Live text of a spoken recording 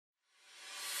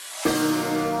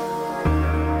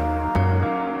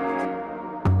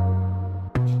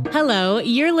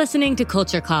you're listening to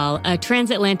Culture Call, a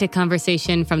transatlantic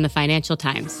conversation from the Financial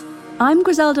Times. I'm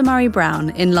Griselda Murray Brown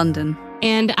in London.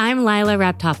 And I'm Lila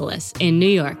Raptopoulos in New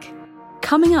York.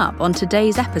 Coming up on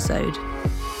today's episode.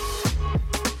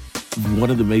 One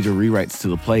of the major rewrites to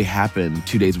the play happened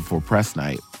 2 days before press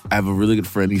night. I have a really good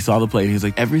friend. He saw the play and he's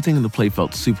like, everything in the play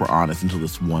felt super honest until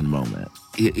this one moment.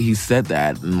 He said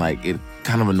that and it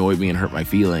kind of annoyed me and hurt my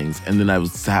feelings. And then I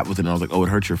was sat with it and I was like, oh, it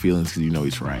hurts your feelings because you know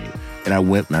he's right. And I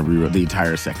went and I rewrote the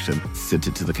entire section, sent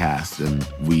it to the cast, and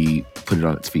we put it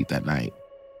on its feet that night.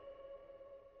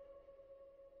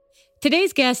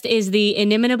 Today's guest is the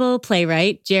inimitable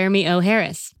playwright, Jeremy O.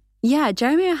 Harris. Yeah,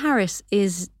 Jeremy O. Harris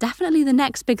is definitely the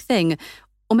next big thing.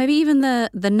 Or maybe even the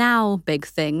now big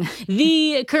thing.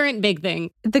 The current big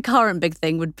thing. The current big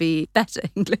thing would be better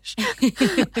English.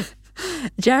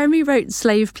 Jeremy wrote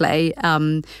Slave Play,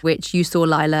 which you saw,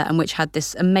 Lila, and which had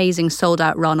this amazing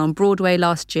sold-out run on Broadway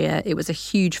last year. It was a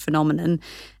huge phenomenon.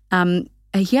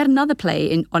 He had another play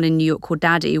in New York called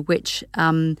Daddy, which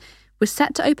was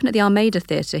set to open at the Almeida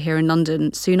Theatre here in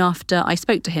London soon after I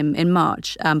spoke to him in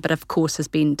March, but of course has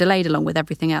been delayed along with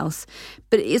everything else.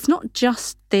 But it's not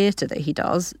just theatre that he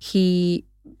does. He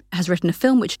has written a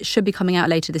film which should be coming out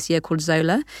later this year called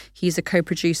Zola. He's a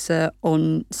co-producer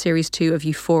on Series 2 of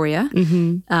Euphoria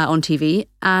on TV.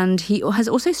 And he has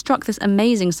also struck this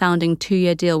amazing sounding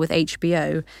 2-year deal with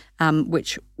HBO,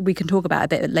 which we can talk about a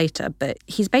bit later. But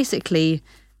he's basically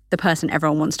the person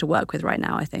everyone wants to work with right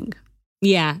now, I think.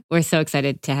 Yeah, we're so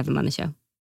excited to have him on the show.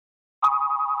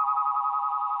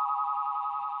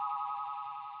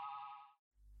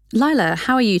 Lila,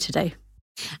 how are you today?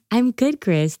 I'm good,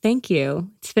 Grizz. Thank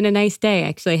you. It's been a nice day,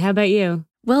 actually. How about you?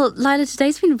 Well, Lila,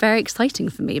 today's been very exciting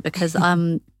for me because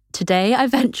today I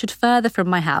ventured further from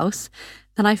my house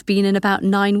than I've been in about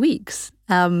 9 weeks.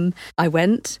 I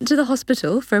went to the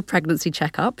hospital for a pregnancy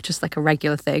checkup, just like a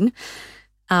regular thing.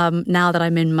 Now that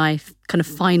I'm in my kind of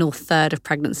final third of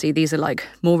pregnancy, these are like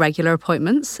more regular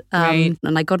appointments. Right.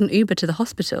 And I got an Uber to the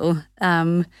hospital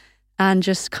and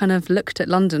just kind of looked at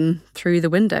London through the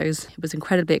windows. It was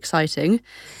incredibly exciting.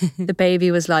 The baby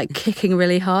was like kicking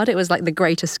really hard. It was like the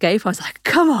great escape. I was like,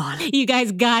 come on. You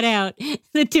guys got out,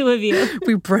 the two of you.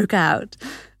 We broke out.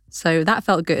 So that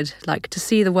felt good, like to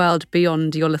see the world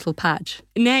beyond your little patch.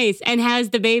 Nice. And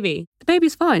how's the baby? The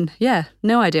baby's fine. Yeah,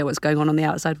 no idea what's going on the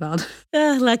outside world.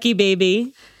 Lucky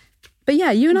baby. But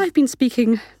yeah, you and I have been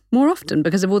speaking more often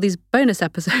because of all these bonus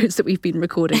episodes that we've been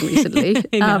recording recently.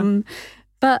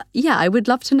 But yeah, I would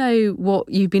love to know what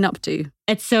you've been up to.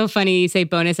 It's so funny you say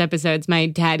bonus episodes. My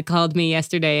dad called me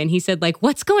yesterday and he said,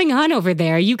 what's going on over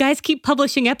there? You guys keep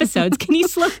publishing episodes. Can you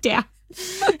slow down?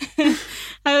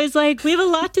 I was like, we have a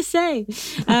lot to say.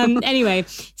 Anyway,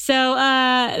 so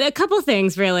a couple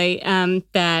things really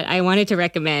that I wanted to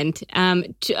recommend.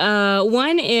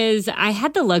 One is I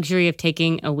had the luxury of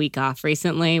taking a week off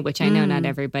recently, which I know not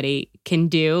everybody can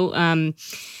do.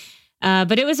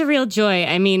 But it was a real joy.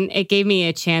 I mean, it gave me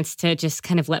a chance to just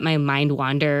kind of let my mind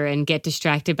wander and get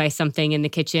distracted by something in the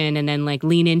kitchen and then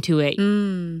lean into it.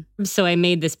 So I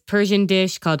made this Persian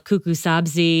dish called kuku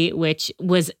sabzi, which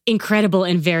was incredible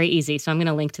and very easy. So I'm going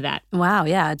to link to that. Wow,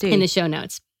 yeah, I do. In the show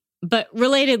notes. But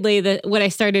relatedly, what I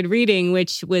started reading,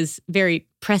 which was very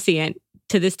prescient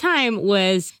to this time,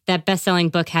 was that best-selling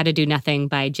book, How to Do Nothing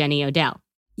by Jenny Odell.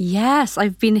 Yes,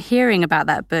 I've been hearing about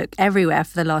that book everywhere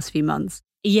for the last few months.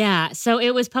 Yeah, so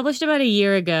it was published about a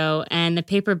year ago, and the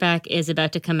paperback is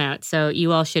about to come out, so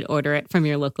you all should order it from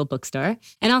your local bookstore.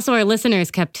 And also our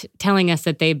listeners kept telling us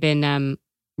that they've been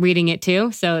reading it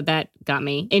too, so that got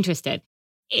me interested.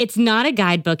 It's not a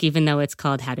guidebook, even though it's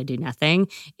called How to Do Nothing,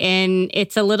 and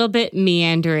it's a little bit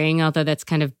meandering, although that's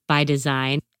kind of by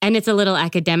design. And it's a little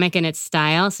academic in its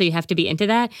style, so you have to be into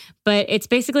that. But it's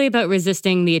basically about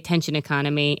resisting the attention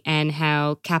economy and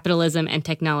how capitalism and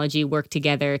technology work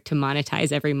together to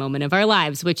monetize every moment of our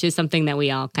lives, which is something that we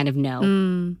all kind of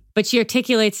know. But she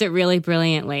articulates it really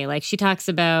brilliantly. She talks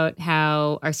about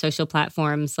how our social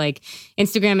platforms like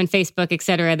Instagram and Facebook, et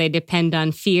cetera, they depend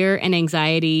on fear and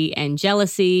anxiety and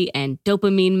jealousy and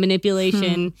dopamine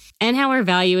manipulation, and how our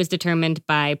value is determined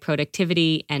by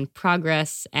productivity and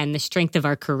progress and the strength of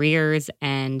our careers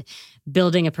and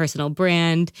building a personal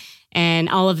brand. And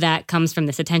all of that comes from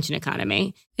this attention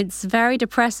economy. It's very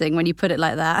depressing when you put it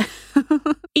like that.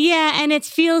 Yeah, and it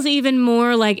feels even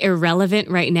more irrelevant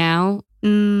right now.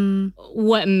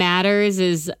 What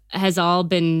matters has all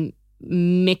been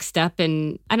mixed up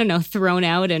and, I don't know, thrown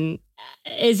out, and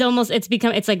it's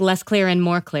less clear and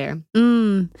more clear.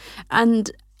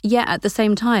 And yeah, at the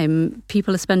same time,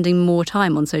 people are spending more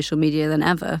time on social media than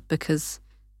ever because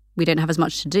we don't have as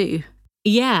much to do.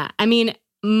 Yeah. I mean,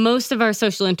 most of our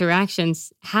social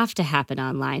interactions have to happen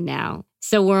online now.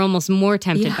 So we're almost more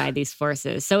tempted by these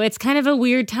forces. So it's kind of a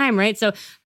weird time, right? So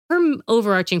her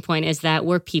overarching point is that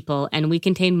we're people and we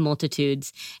contain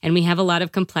multitudes and we have a lot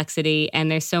of complexity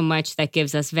and there's so much that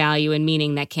gives us value and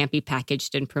meaning that can't be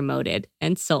packaged and promoted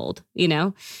and sold, you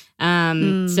know?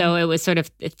 So it was sort of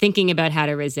thinking about how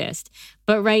to resist.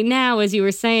 But right now, as you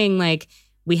were saying, like,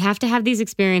 we have to have these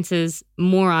experiences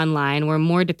more online. We're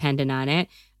more dependent on it.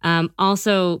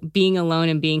 Also, being alone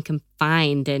and being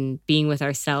confined and being with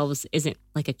ourselves isn't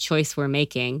like a choice we're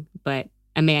making, but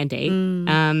a mandate.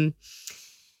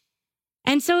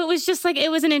 And so it was just like,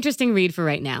 it was an interesting read for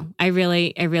right now. I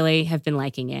really have been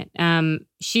liking it.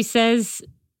 She says,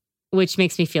 which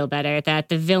makes me feel better, that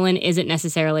the villain isn't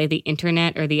necessarily the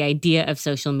internet or the idea of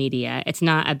social media. It's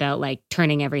not about like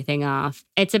turning everything off.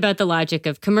 It's about the logic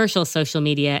of commercial social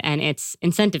media and its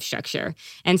incentive structure.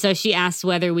 And so she asks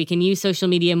whether we can use social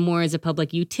media more as a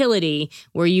public utility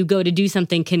where you go to do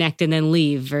something, connect, and then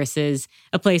leave versus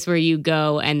a place where you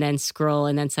go and then scroll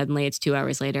and then suddenly it's 2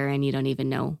 hours later and you don't even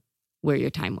know where your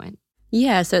time went.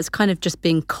 Yeah, so it's kind of just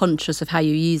being conscious of how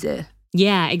you use it.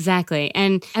 Yeah, exactly.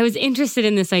 And I was interested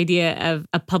in this idea of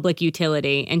a public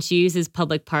utility, and she uses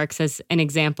public parks as an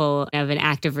example of an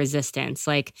act of resistance,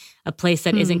 like a place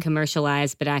that isn't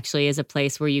commercialized, but actually is a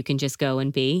place where you can just go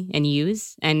and be and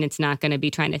use, and it's not going to be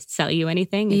trying to sell you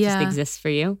anything. It just exists for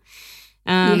you.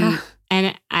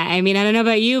 And I mean, I don't know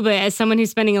about you, but as someone who's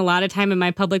spending a lot of time in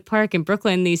my public park in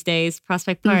Brooklyn these days,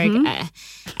 Prospect Park,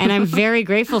 and I'm very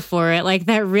grateful for it. Like,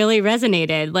 that really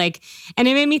resonated. Like, and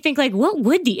it made me think, like, what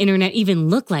would the internet even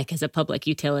look like as a public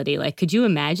utility? Like, could you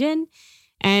imagine?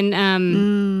 And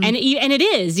it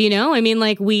is, you know, I mean,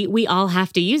 like we all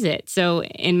have to use it. So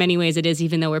in many ways it is,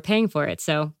 even though we're paying for it.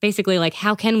 So basically, like,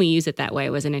 how can we use it that way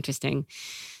was an interesting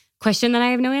question that I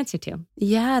have no answer to.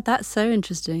 Yeah, that's so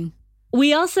interesting.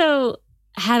 We also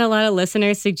had a lot of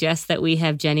listeners suggest that we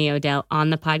have Jenny Odell on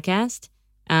the podcast,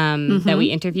 that we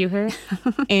interview her.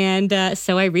 And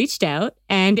so I reached out,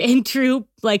 and in true,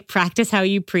 like, practice how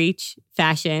you preach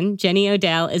fashion, Jenny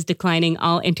Odell is declining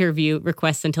all interview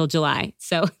requests until July.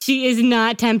 So she is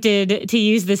not tempted to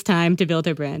use this time to build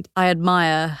her brand. I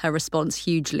admire her response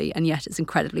hugely, and yet it's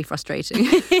incredibly frustrating.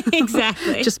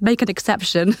 Exactly. Just make an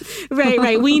exception.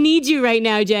 Right. We need you right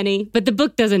now, Jenny. But the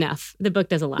book does enough. The book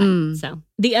does a lot. So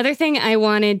the other thing I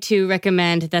wanted to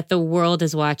recommend that the world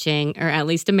is watching, or at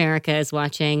least America is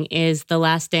watching, is The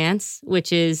Last Dance,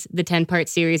 which is the 10-part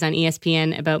series on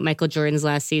ESPN about Michael Jordan's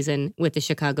last season with the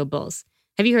Chicago Bulls.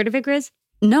 Have you heard of it, Grizz?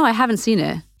 No, I haven't seen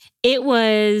it. It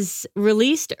was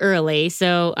released early.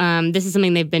 So this is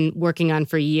something they've been working on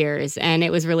for years. And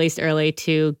it was released early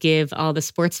to give all the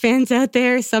sports fans out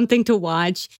there something to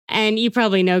watch. And you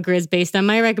probably know, Grizz, based on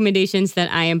my recommendations,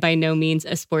 that I am by no means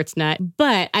a sports nut.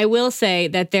 But I will say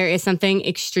that there is something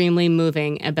extremely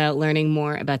moving about learning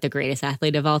more about the greatest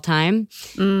athlete of all time.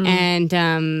 And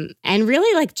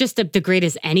really, like, just the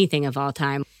greatest anything of all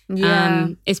time.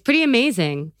 It's pretty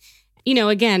amazing. You know,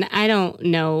 again, I don't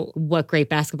know what great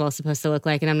basketball is supposed to look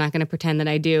like, and I'm not going to pretend that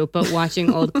I do, but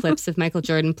watching old clips of Michael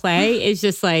Jordan play is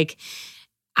just like,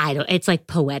 it's like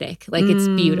poetic. Like, it's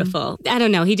beautiful. I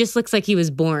don't know. He just looks like he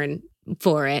was born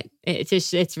for it.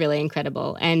 It's really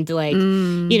incredible. And like,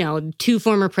 you know, 2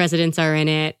 former presidents are in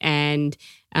it. And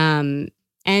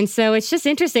so it's just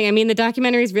interesting. I mean, the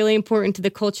documentary is really important to the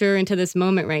culture and to this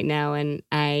moment right now. And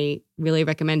I really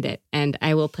recommend it. And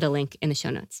I will put a link in the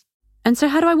show notes. And so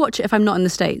how do I watch it if I'm not in the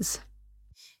States?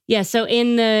 Yeah, so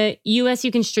in the US,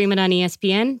 you can stream it on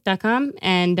ESPN.com.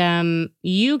 And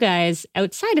you guys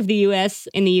outside of the US,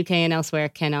 in the UK and elsewhere,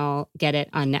 can all get it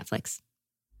on Netflix.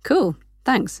 Cool.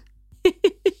 Thanks.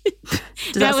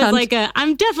 That was like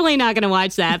I'm definitely not going to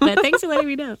watch that, but thanks for letting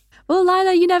me know. Well,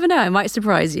 Lila, you never know. I might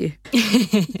surprise you.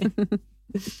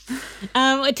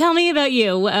 Tell me about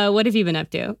you. What have you been up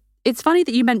to? It's funny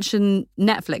that you mention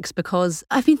Netflix, because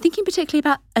I've been thinking particularly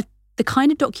about the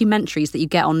kind of documentaries that you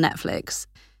get on Netflix,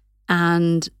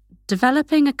 and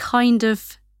developing a kind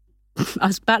of, I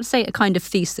was about to say a kind of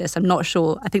thesis. I'm not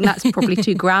sure. I think that's probably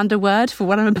too grand a word for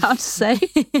what I'm about to say.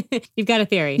 You've got a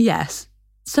theory. Yes.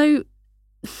 So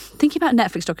thinking about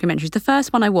Netflix documentaries, the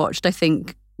first one I watched, I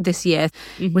think, this year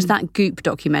was that Goop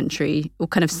documentary, or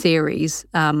kind of series,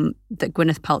 that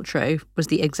Gwyneth Paltrow was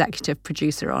the executive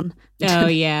producer on. Oh,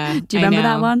 yeah. Do you remember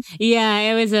that one? Yeah,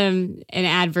 it was an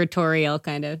advertorial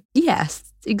kind of.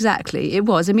 Yes, exactly. It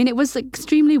was. I mean, it was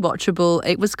extremely watchable.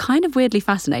 It was kind of weirdly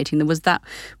fascinating. There was that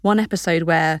one episode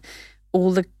where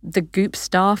all the Goop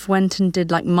staff went and did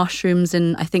like mushrooms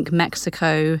in, I think,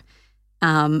 Mexico,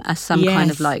 as some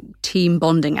kind of like team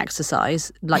bonding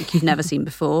exercise like you've never seen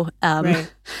before,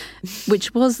 right.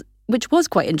 Which was, which was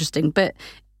quite interesting. But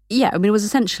yeah, I mean, it was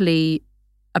essentially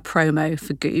a promo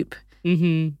for Goop.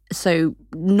 Mm-hmm. So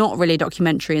not really a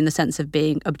documentary in the sense of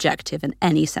being objective in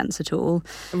any sense at all.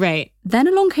 Right. Then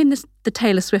along came the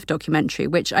Taylor Swift documentary,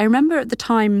 which I remember at the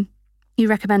time you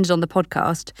recommended on the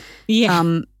podcast. Yeah.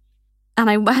 And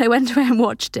I went away and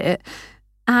watched it.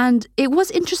 And it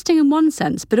was interesting in one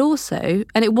sense, but also,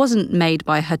 and it wasn't made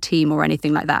by her team or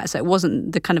anything like that. So it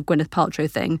wasn't the kind of Gwyneth Paltrow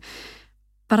thing.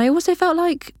 But I also felt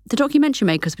like the documentary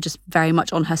makers were just very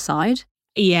much on her side.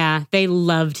 Yeah, they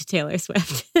loved Taylor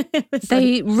Swift.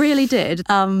 They really did.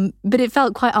 But it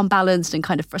felt quite unbalanced and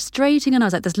kind of frustrating. And I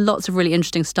was like, there's lots of really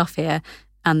interesting stuff here.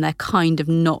 And they're kind of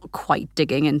not quite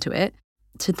digging into it.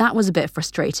 So that was a bit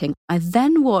frustrating. I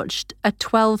then watched a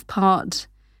 12-part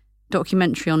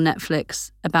documentary on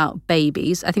Netflix about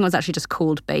babies. I think it was actually just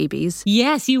called Babies.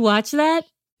 Yes, you watched that?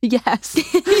 Yes.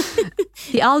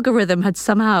 The algorithm had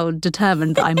somehow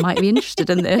determined that I might be interested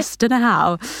in this. Don't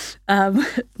know how.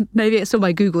 Maybe it's on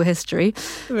my Google history.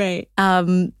 Right.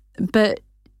 But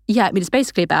yeah, I mean, it's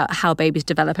basically about how babies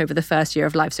develop over the first year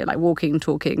of life. So like walking,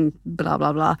 talking, blah,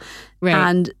 blah, blah. Right.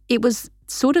 And it was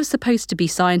sort of supposed to be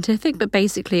scientific, but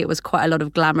basically it was quite a lot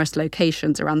of glamorous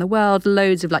locations around the world,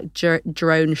 loads of like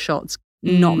drone shots,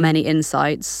 not many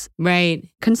insights. Right.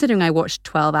 Considering I watched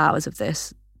 12 hours of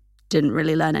this, didn't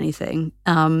really learn anything.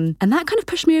 And that kind of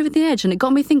pushed me over the edge, and it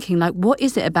got me thinking, like, what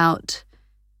is it about?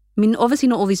 I mean, obviously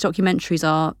not all these documentaries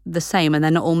are the same and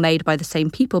they're not all made by the same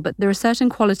people, but there are certain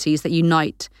qualities that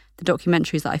unite the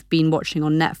documentaries that I've been watching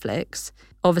on Netflix.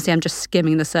 Obviously, I'm just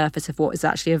skimming the surface of what is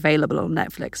actually available on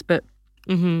Netflix, but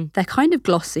they're kind of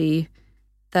glossy.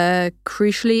 They're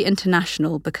crucially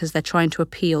international because they're trying to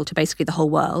appeal to basically the whole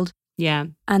world. Yeah.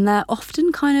 And they're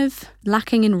often kind of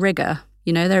lacking in rigor.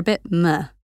 You know, they're a bit meh.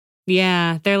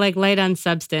 Yeah, they're like light on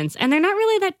substance, and they're not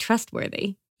really that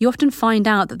trustworthy. You often find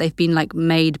out that they've been like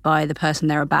made by the person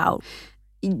they're about.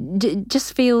 It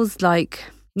just feels like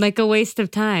a waste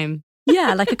of time.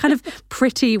 Yeah, like a kind of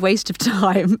pretty waste of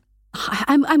time.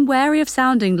 I'm wary of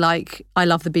sounding like I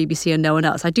love the BBC and no one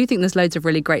else. I do think there's loads of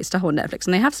really great stuff on Netflix,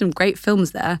 and they have some great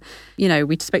films there. You know,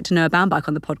 we spoke to Noah Baumbach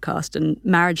on the podcast, and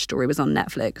Marriage Story was on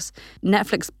Netflix.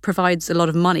 Netflix provides a lot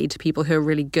of money to people who are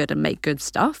really good and make good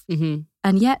stuff. Mm-hmm.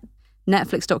 And yet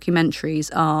Netflix documentaries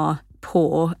are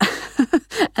poor.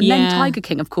 And then Tiger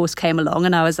King, of course, came along,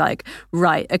 and I was like,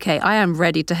 right, okay, I am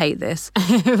ready to hate this.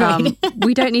 Right.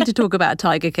 We don't need to talk about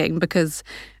Tiger King because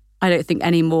I don't think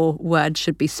any more words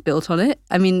should be spilt on it.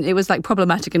 I mean, it was like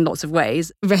problematic in lots of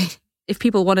ways. Right. If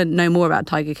people want to know more about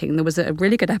Tiger King, there was a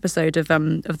really good episode of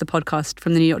the podcast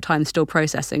from the New York Times, Still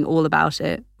Processing, all about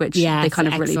it, which they kind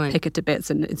of really pick it to bits,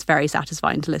 and it's very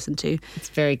satisfying to listen to. It's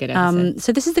a very good episode.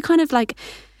 So this is the kind of like,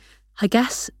 I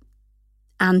guess,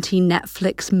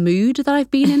 anti-Netflix mood that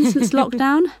I've been in since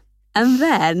lockdown. And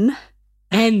then,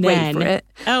 wait for it.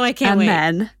 Oh, I can't wait.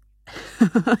 And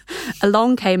then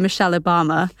along came Michelle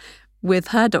Obama with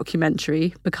her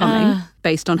documentary, Becoming,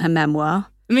 based on her memoir.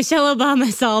 Michelle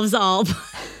Obama solves all.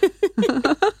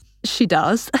 She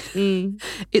does.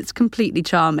 It's completely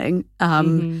charming.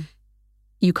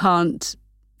 You can't,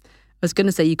 I was going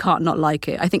to say you can't not like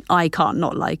it. I think I can't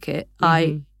not like it.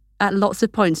 I, at lots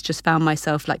of points, just found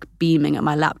myself like beaming at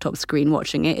my laptop screen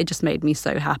watching it. It just made me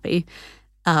so happy.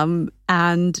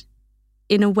 And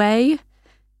in a way,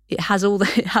 it has all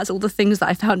the things that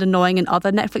I found annoying in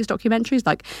other Netflix documentaries.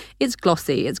 Like, it's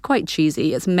glossy, it's quite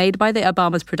cheesy, it's made by the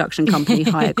Obama's production company,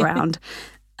 Higher Ground,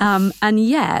 and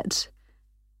yet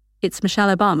it's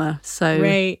Michelle Obama, so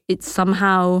it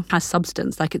somehow has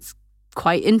substance. Like, it's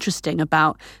quite interesting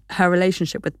about her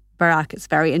relationship with Barack. It's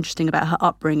very interesting about her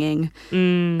upbringing.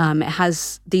 It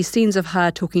has these scenes of her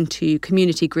talking to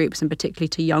community groups, and particularly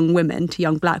to young women, to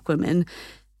young Black women,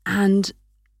 and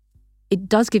it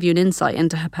does give you an insight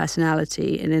into her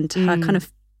personality and into her kind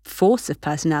of force of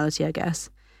personality, I guess.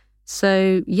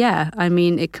 So, yeah, I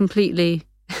mean, it completely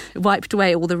wiped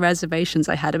away all the reservations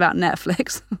I had about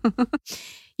Netflix.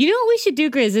 You know what we should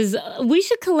do, Grizz, is we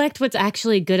should collect what's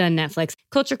actually good on Netflix.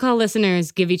 Culture Call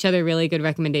listeners give each other really good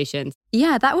recommendations.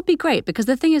 Yeah, that would be great, because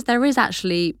the thing is, there is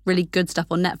actually really good stuff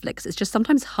on Netflix. It's just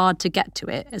sometimes hard to get to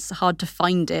it. It's hard to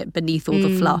find it beneath all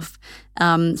the fluff.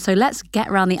 So let's get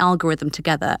around the algorithm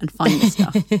together and find this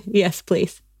stuff. Yes,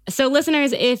 please. So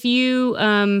listeners, if you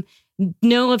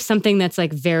know of something that's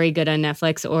like very good on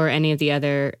Netflix or any of the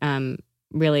other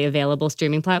really available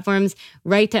streaming platforms,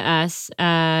 write to us.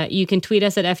 You can tweet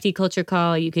us at FT Culture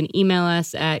Call. You can email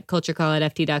us at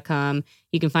culturecall@ft.com.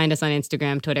 You can find us on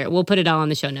Instagram, Twitter. We'll put it all in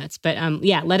the show notes. But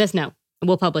yeah, let us know.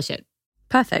 We'll publish it.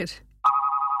 Perfect.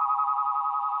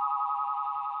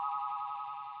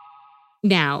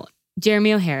 Now,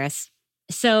 Jeremy O. Harris,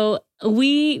 So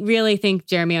we really think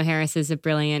Jeremy O. Harris is a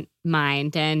brilliant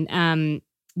mind and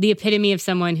the epitome of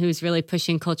someone who's really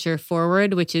pushing culture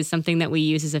forward, which is something that we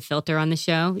use as a filter on the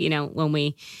show. You know, when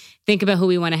we think about who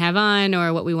we want to have on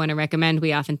or what we want to recommend,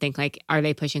 we often think like, are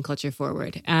they pushing culture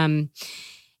forward? I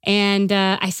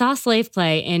saw Slave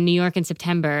Play in New York in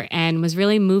September and was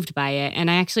really moved by it.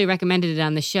 And I actually recommended it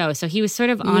on the show. So he was sort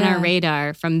of on our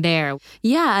radar from there.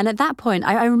 Yeah. And at that point,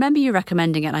 I remember you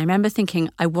recommending it. And I remember thinking,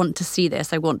 I want to see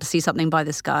this. I want to see something by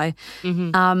this guy.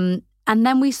 Mm-hmm. And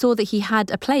then we saw that he had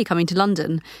a play coming to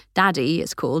London, Daddy,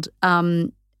 it's called,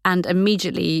 and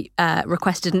immediately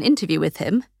requested an interview with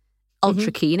him,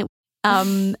 ultra keen.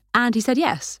 And he said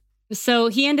yes. So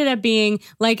he ended up being,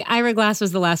 like, Ira Glass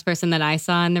was the last person that I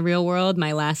saw in the real world,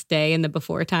 my last day in the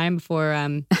before time, before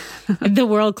the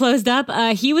world closed up.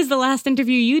 He was the last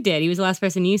interview you did. He was the last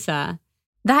person you saw.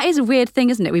 That is a weird thing,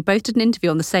 isn't it? We both did an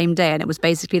interview on the same day, and it was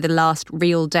basically the last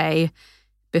real day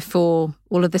before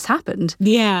all of this happened.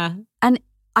 Yeah. And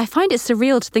I find it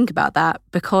surreal to think about that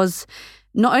because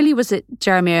not only was it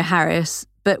Jeremy O. Harris,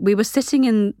 but we were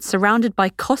sitting surrounded by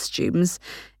costumes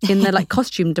in the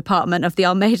costume department of the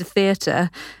Almeida Theatre.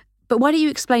 But why don't you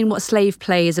explain what Slave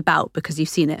Play is about, because you've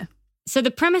seen it? So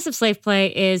the premise of Slave Play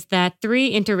is that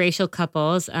 3 interracial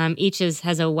couples, each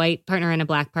has a white partner and a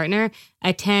black partner,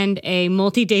 attend a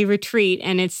multi-day retreat,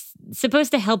 and it's supposed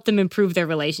to help them improve their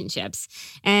relationships.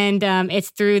 And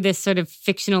it's through this sort of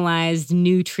fictionalized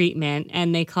new treatment,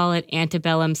 and they call it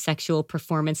antebellum sexual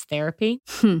performance therapy.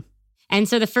 And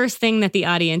so the first thing that the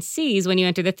audience sees when you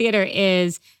enter the theater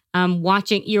is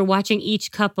you're watching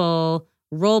each couple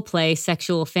role play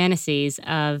sexual fantasies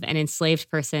of an enslaved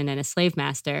person and a slave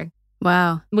master.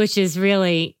 Wow. Which is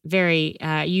really very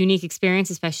unique experience,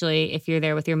 especially if you're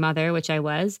there with your mother, which I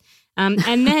was.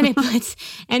 And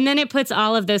then it puts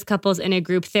all of those couples in a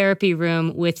group therapy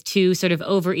room with 2 sort of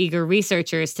overeager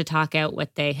researchers to talk out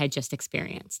what they had just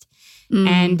experienced.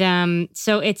 And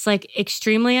so it's like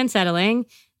extremely unsettling.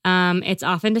 It's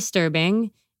often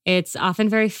disturbing. It's often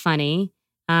very funny.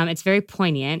 It's very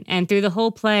poignant. And through the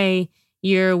whole play,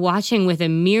 you're watching with a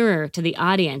mirror to the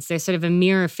audience. There's sort of a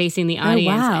mirror facing the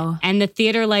audience. Oh, wow. And the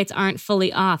theater lights aren't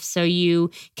fully off. So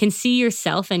you can see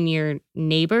yourself and your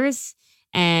neighbors.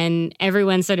 And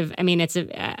everyone sort of,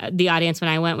 the audience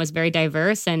when I went was very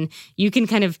diverse. And you can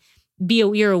kind of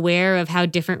you're aware of how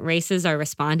different races are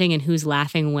responding and who's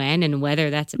laughing when and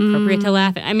whether that's appropriate to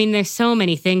laugh. I mean, there's so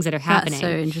many things that are happening.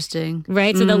 That's so interesting.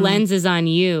 Right? So the lens is on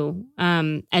you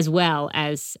as well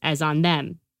as on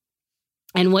them.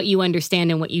 And what you understand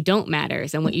and what you don't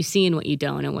matters, and what you see and what you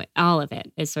don't, and what all of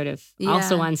it is sort of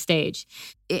also on stage.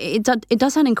 It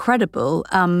does sound incredible,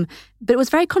 but it was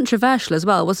very controversial as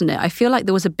well, wasn't it? I feel like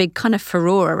there was a big kind of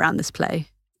furore around this play.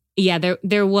 Yeah,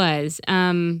 there was.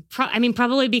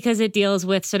 Probably because it deals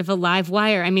with sort of a live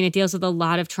wire. I mean, it deals with a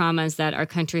lot of traumas that our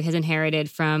country has inherited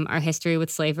from our history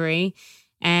with slavery.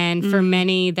 And for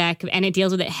many and it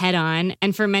deals with it head on.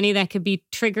 And for many that could be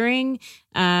triggering.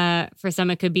 For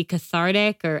some it could be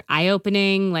cathartic or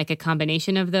eye-opening, like a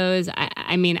combination of those.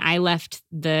 I left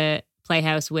the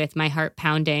Playhouse with my heart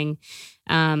pounding.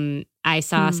 I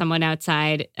saw someone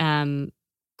outside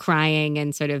crying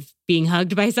and sort of being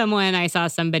hugged by someone. I saw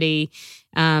somebody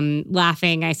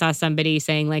laughing. I saw somebody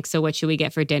saying like, so what should we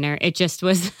get for dinner? It just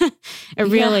was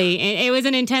it was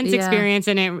an intense experience,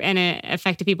 and it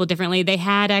affected people differently. They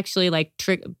had actually like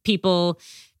people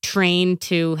trained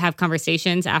to have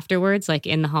conversations afterwards, like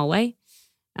in the hallway.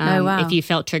 If you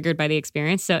felt triggered by the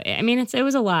experience. So, it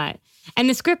was a lot. And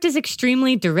the script is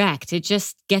extremely direct. It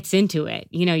just gets into it.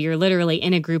 You know, you're literally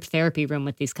in a group therapy room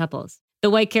with these couples. The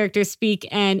white characters speak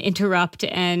and interrupt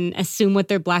and assume what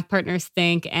their black partners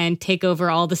think and take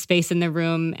over all the space in the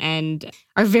room and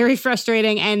are very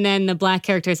frustrating. And then the black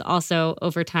characters also,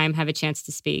 over time, have a chance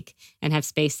to speak and have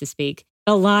space to speak.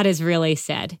 A lot is really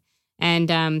said.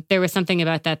 And there was something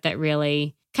about that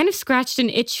really kind of scratched an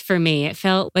itch for me. It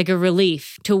felt like a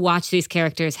relief to watch these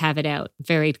characters have it out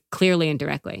very clearly and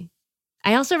directly.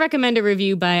 I also recommend a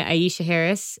review by Aisha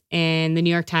Harris in the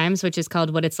New York Times, which is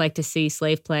called What It's Like to See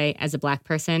Slave Play as a Black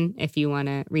Person, if you want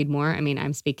to read more.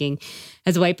 I'm speaking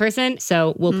as a white person,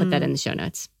 so we'll put that in the show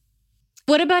notes.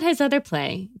 What about his other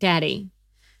play, Daddy?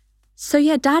 So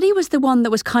yeah, Daddy was the one that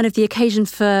was kind of the occasion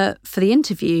for the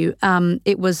interview.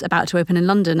 It was about to open in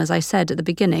London, as I said at the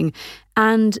beginning.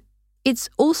 And it's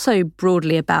also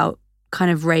broadly about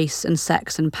kind of race and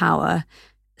sex and power,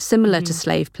 similar to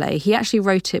Slave Play. He actually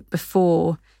wrote it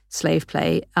before Slave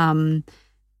Play. And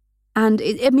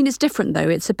it's different though.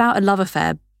 It's about a love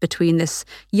affair between this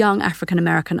young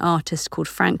African-American artist called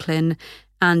Franklin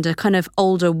and a kind of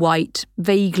older white,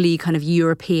 vaguely kind of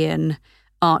European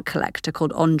art collector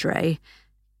called Andre.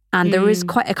 And there is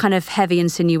quite a kind of heavy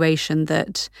insinuation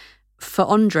that for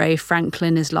Andre,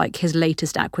 Franklin is like his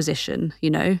latest acquisition, you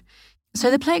know? So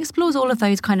the play explores all of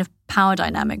those kind of power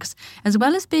dynamics, as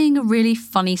well as being a really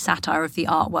funny satire of the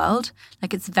art world.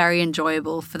 Like, it's very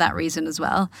enjoyable for that reason as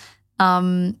well.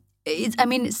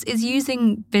 It's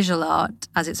using visual art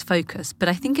as its focus, but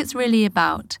I think it's really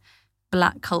about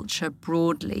Black culture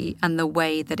broadly and the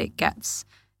way that it gets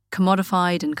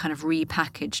commodified and kind of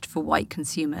repackaged for white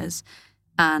consumers,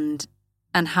 and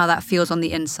how that feels on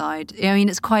the inside. I mean,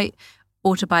 it's quite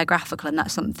autobiographical, and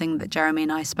that's something that Jeremy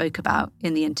and I spoke about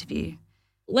in the interview.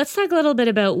 Let's talk a little bit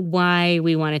about why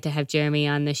we wanted to have Jeremy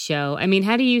on the show. I mean,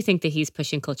 how do you think that he's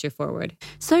pushing culture forward?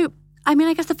 So, I mean,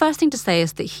 I guess the first thing to say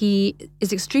is that he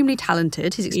is extremely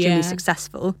talented. He's extremely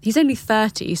successful. He's only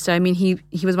 30, so I mean,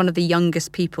 he was one of the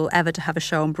youngest people ever to have a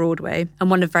show on Broadway and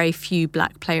one of very few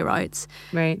Black playwrights.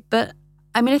 Right. But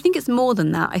I mean, I think it's more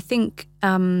than that. I think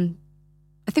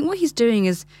what he's doing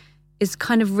is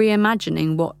kind of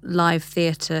reimagining what live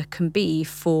theatre can be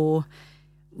for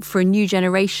a new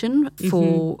generation,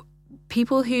 for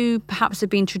people who perhaps have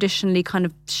been traditionally kind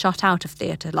of shut out of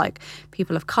theatre, like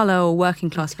people of colour or working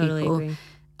class people. Agree.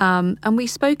 And we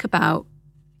spoke about,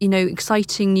 you know,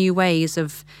 exciting new ways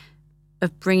of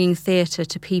bringing theatre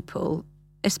to people,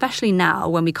 especially now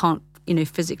when we can't, you know,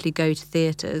 physically go to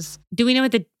theatres. Do we know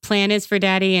what the plan is for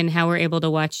Daddy and how we're able to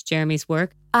watch Jeremy's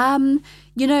work?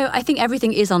 You know, I think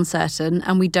everything is uncertain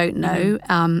and we don't know.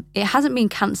 It hasn't been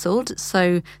cancelled,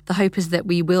 so the hope is that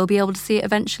we will be able to see it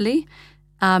eventually.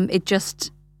 It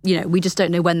just, you know, we just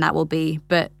don't know when that will be,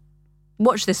 but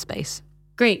watch this space.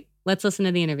 Great. Let's listen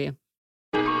to the interview.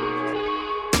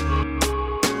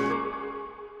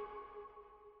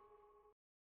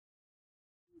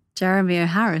 Jeremy O.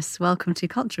 Harris, welcome to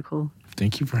Culture Call.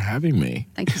 Thank you for having me.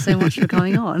 Thank you so much for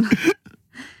coming on.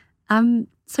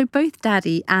 So both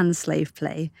Daddy and Slave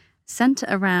Play centre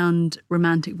around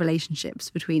romantic relationships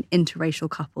between interracial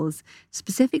couples,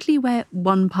 specifically where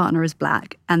one partner is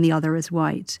Black and the other is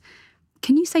white.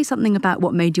 Can you say something about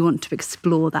what made you want to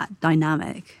explore that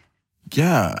dynamic?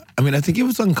 Yeah. I mean, I think it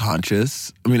was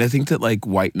unconscious. I mean, I think that like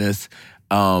whiteness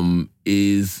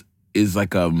is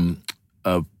like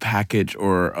a package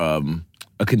or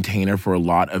a container for a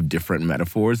lot of different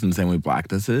metaphors in the same way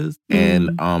Blackness is.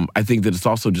 And I think that it's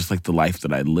also just like the life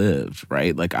that I lived,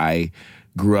 right? Like I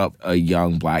grew up a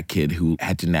young Black kid who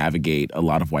had to navigate a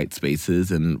lot of white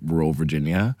spaces in rural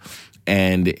Virginia.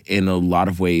 And in a lot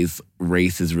of ways,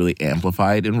 race is really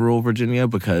amplified in rural Virginia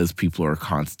because people are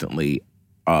constantly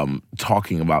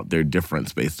talking about their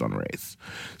difference based on race.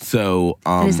 So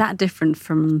and is that different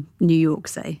from New York,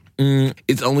 say?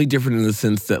 It's only different in the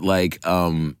sense that, like,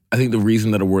 I think the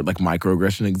reason that a word like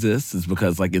microaggression exists is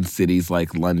because, like, in cities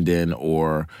like London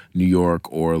or New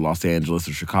York or Los Angeles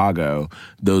or Chicago,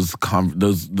 those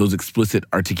explicit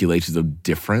articulations of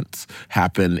difference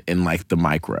happen in, like, the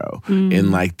micro, in,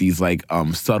 like, these, like,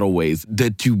 subtle ways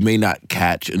that you may not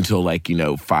catch until, like, you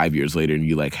know, 5 years later and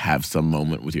you, like, have some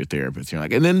moment with your therapist. You're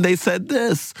like, and then they said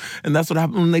this, and that's what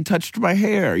happened when they touched my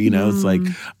hair, you know? It's like,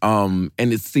 and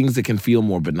it's things that can feel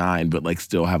more benign but like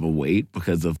still have a weight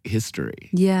because of history.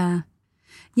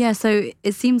 Yeah, so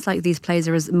it seems like these plays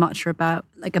are as much about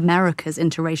like America's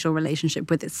interracial relationship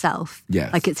with itself.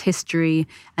 Yes. Like its history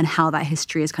and how that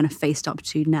history is kind of faced up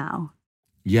to now.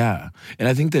 Yeah. And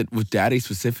I think that with Daddy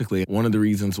specifically, one of the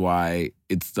reasons why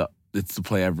it's the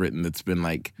play I've written that's been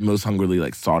like most hungrily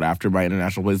like sought after by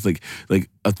international plays, like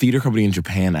a theater company in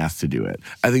Japan asked to do it.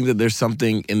 I think that there's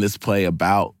something in this play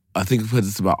about, I think because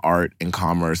it's about art and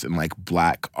commerce and like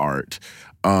Black art.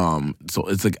 So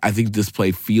it's like, I think this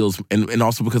play feels, and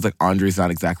also because like Andre's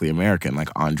not exactly American, like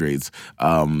Andre's,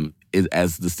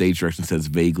 as the stage direction says,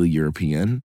 vaguely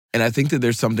European. And I think that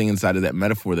there's something inside of that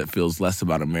metaphor that feels less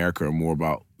about America and more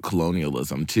about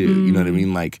colonialism too. You know what I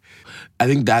mean? Like, I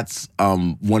think that's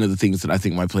one of the things that I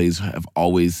think my plays have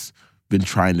always been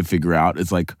trying to figure out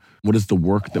is like, what is the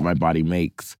work that my body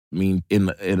makes mean in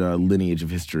a lineage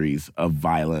of histories of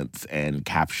violence and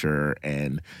capture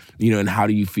and, you know, and how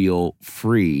do you feel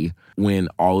free when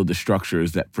all of the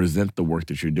structures that present the work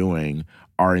that you're doing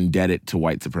are indebted to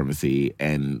white supremacy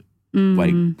and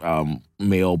like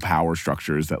male power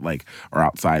structures that like are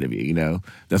outside of you, you know?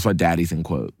 That's why Daddy's in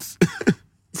quotes.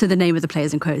 So the name of the play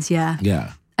is in quotes, yeah.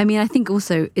 Yeah. I mean, I think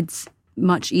also it's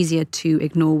much easier to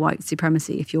ignore white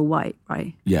supremacy if you're white,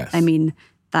 right? Yes. I mean,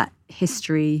 that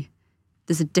history,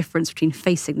 there's a difference between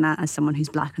facing that as someone who's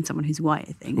Black and someone who's white,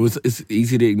 I think. It's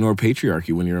easy to ignore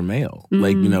patriarchy when you're a male,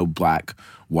 like, you know, Black,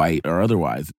 white, or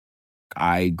otherwise.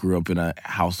 I grew up in a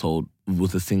household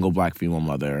with a single Black female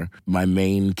mother. My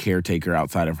main caretaker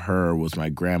outside of her was my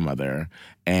grandmother,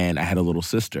 and I had a little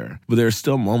sister. But there are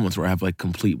still moments where I have like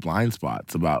complete blind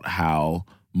spots about how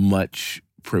much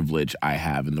privilege I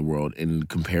have in the world in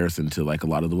comparison to like a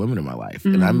lot of the women in my life.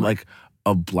 And I'm like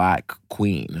a Black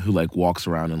queen who like walks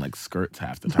around in like skirts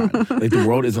half the time. Like the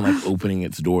world isn't like opening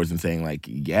its doors and saying like,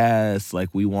 yes, like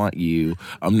we want you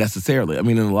necessarily. I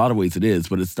mean, in a lot of ways it is,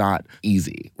 but it's not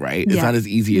easy, right? It's not as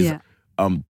easy as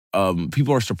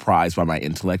people are surprised by my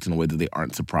intellect in a way that they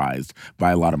aren't surprised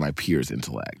by a lot of my peers'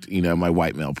 intellect, you know, my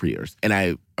white male peers. And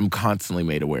I'm constantly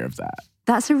made aware of that.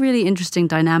 That's a really interesting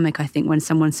dynamic, I think, when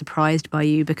someone's surprised by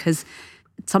you, because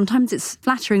sometimes it's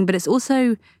flattering, but it's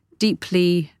also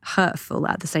deeply hurtful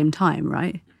at the same time,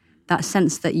 right? That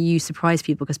sense that you surprise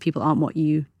people because people aren't what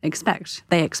you expect.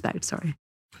 They expect, sorry.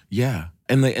 Yeah.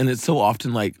 And it's so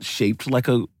often like shaped like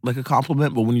a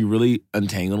compliment, but when you really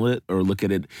untangle it or look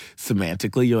at it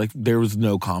semantically, you're like, there was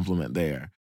no compliment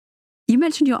there. You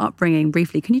mentioned your upbringing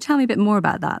briefly. Can you tell me a bit more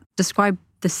about that? Describe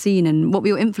the scene and what were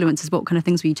your influences? What kind of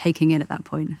things were you taking in at that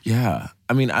point? Yeah.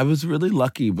 I mean, I was really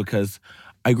lucky because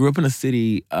I grew up in a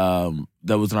city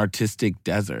that was an artistic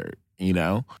desert, you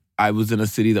know? I was in a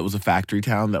city that was a factory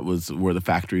town that was where the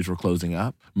factories were closing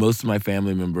up. Most of my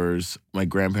family members, my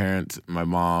grandparents, my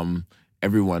mom,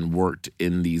 everyone worked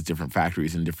in these different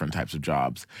factories and different types of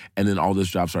jobs. And then all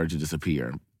those jobs started to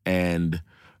disappear. And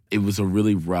it was a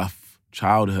really rough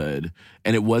childhood,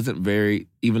 and it wasn't very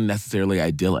even necessarily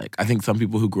idyllic. I think some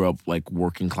people who grew up like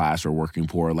working class or working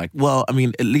poor are like, well, I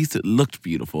mean, at least it looked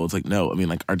beautiful. It's like, no, I mean,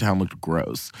 like our town looked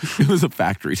gross. It was a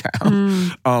factory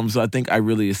town. So I think I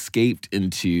really escaped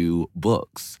into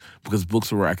books because books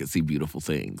were where I could see beautiful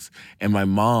things. And my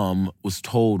mom was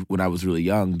told when I was really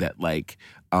young that like,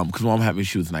 because mom had me,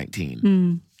 she was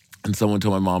 19. And someone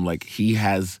told my mom, like, he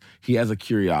has a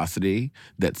curiosity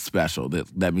that's special.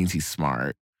 That means he's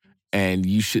smart. And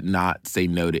you should not say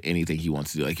no to anything he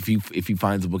wants to do. Like if he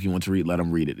finds a book he wants to read, let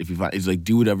him read it. It's like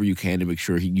do whatever you can to make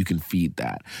sure you can feed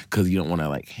that because you don't want to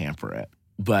like hamper it.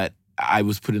 But I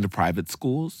was put into private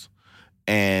schools,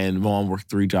 and my mom worked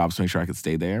 3 jobs to make sure I could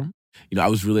stay there. You know, I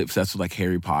was really obsessed with like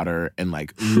Harry Potter and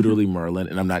like literally Merlin.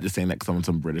 And I'm not just saying that because I'm on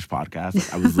some British podcast.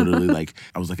 Like, I was literally like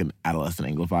an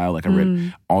adolescent Anglophile. Like I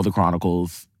read all the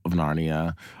Chronicles of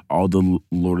Narnia, all the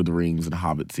Lord of the Rings and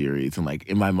Hobbit series, and like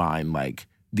in my mind, like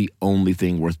the only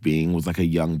thing worth being was like a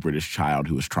young British child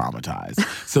who was traumatized.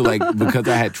 So like because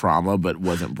I had trauma but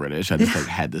wasn't British, I just like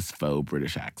had this faux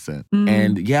British accent.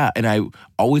 And yeah, and I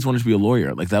always wanted to be a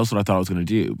lawyer. Like that was what I thought I was going to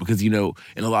do because, you know,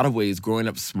 in a lot of ways, growing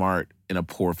up smart in a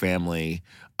poor family,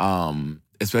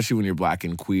 especially when you're Black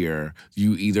and queer,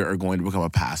 you either are going to become a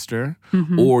pastor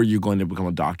or you're going to become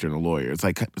a doctor and a lawyer. It's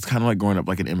kind of like growing up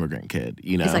like an immigrant kid,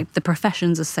 you know? It's like the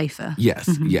professions are safer. Yes,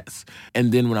 yes.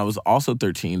 And then when I was also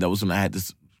 13, that was when I had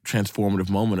this transformative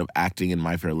moment of acting in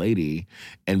My Fair Lady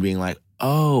and being like,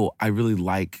 oh, I really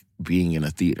like being in a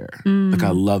theater. Like,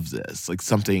 I love this. Like,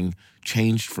 something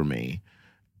changed for me.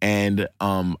 And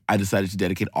I decided to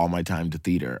dedicate all my time to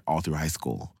theater all through high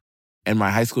school. And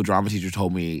my high school drama teacher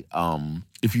told me,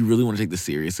 if you really want to take this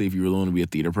seriously, if you really want to be a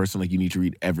theater person, like, you need to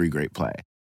read every great play.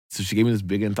 So she gave me this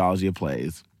big anthology of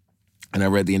plays, and I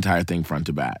read the entire thing front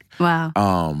to back. Wow.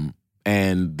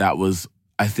 And that was,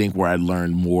 I think, where I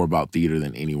learned more about theater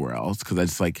than anywhere else because I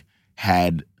just like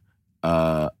had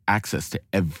access to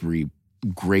every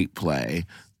great play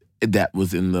that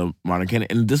was in the modern canon.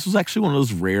 And this was actually one of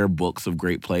those rare books of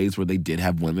great plays where they did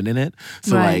have women in it.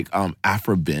 So like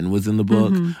Aphra Behn was in the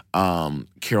book,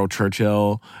 Carol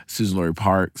Churchill, Susan Laurie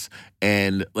Parks.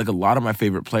 And like a lot of my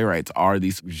favorite playwrights are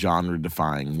these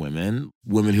genre-defying women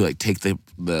who like take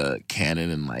the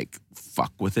canon and like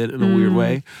fuck with it in a weird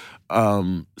way.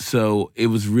 So it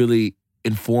was really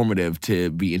informative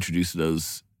to be introduced to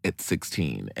those at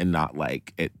 16 and not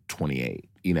like at 28,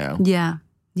 you know? Yeah,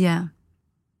 yeah.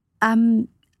 I'm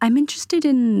interested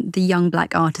in the young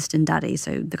Black artist in Daddy,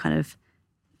 so the kind of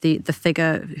the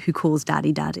figure who calls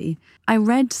Daddy Daddy. I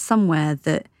read somewhere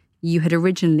that you had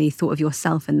originally thought of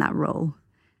yourself in that role.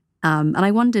 And I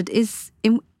wondered, is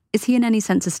he in any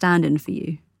sense a stand-in for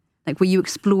you? Like, were you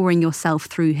exploring yourself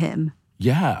through him?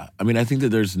 Yeah. I mean, I think that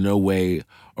there's no way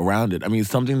around it. I mean,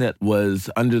 something that was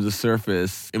under the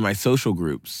surface in my social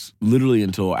groups, literally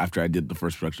until after I did the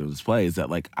first production of this play, is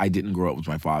that, like, I didn't grow up with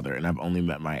my father, and I've only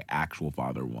met my actual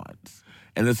father once.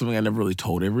 And that's something I never really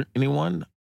told anyone.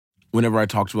 Whenever I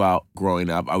talked about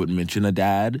growing up, I would mention a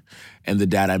dad, and the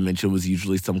dad I mentioned was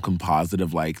usually some composite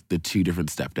of, like, the 2 different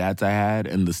stepdads I had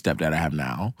and the stepdad I have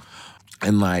now.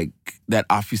 And, like, that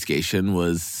obfuscation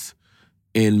was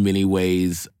in many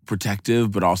ways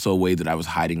protective, but also a way that I was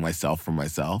hiding myself from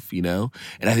myself, you know?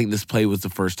 And I think this play was the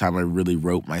first time I really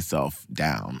wrote myself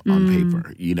down on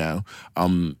paper, you know?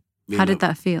 How did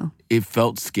that feel? It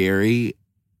felt scary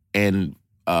and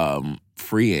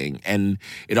freeing. And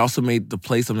it also made the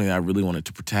play something that I really wanted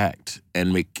to protect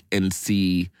and make and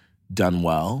see done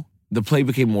well. The play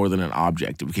became more than an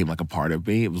object. It became like a part of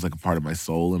me. It was like a part of my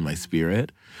soul and my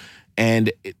spirit.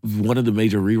 And one of the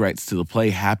major rewrites to the play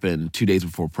happened 2 days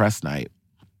before press night.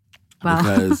 Wow.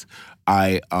 Because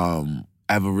I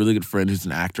have a really good friend who's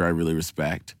an actor I really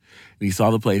respect. And he saw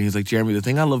the play and he was like, Jeremy, the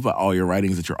thing I love about all your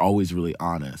writing is that you're always really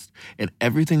honest. And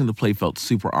everything in the play felt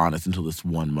super honest until this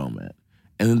one moment.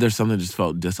 And then there's something that just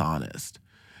felt dishonest.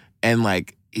 And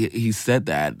like, he said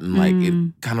that and like it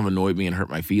kind of annoyed me and hurt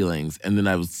my feelings. And then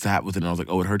I was sat with it and I was like,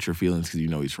 oh, it hurts your feelings because you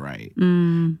know he's right.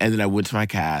 And then I went to my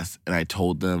cast and I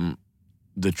told them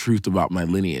the truth about my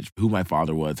lineage, who my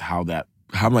father was, how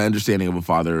my understanding of a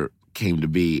father came to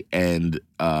be. And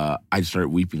I just started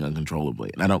weeping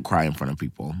uncontrollably. And I don't cry in front of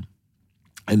people.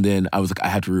 And then I was like, I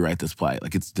have to rewrite this play.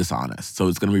 Like, it's dishonest. So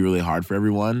it's going to be really hard for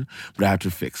everyone, but I have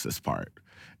to fix this part.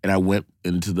 And I went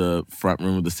into the front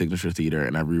room of the Signature Theater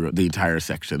and I rewrote the entire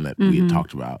section that we had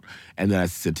talked about. And then I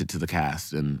sent it to the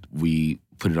cast and we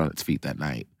put it on its feet that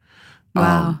night.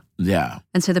 Wow. Yeah.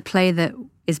 And so the play that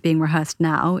is being rehearsed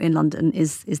now in London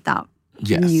is that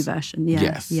new version? Yeah.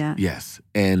 Yes. Yeah. Yes.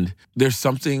 And there's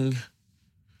something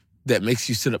that makes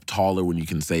you sit up taller when you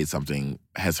can say something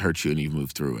has hurt you and you've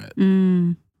moved through it.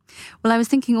 Well, I was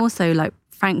thinking also like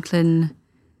Franklin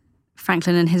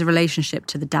and his relationship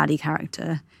to the daddy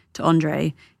character, to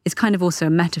Andre, is kind of also a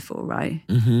metaphor, right?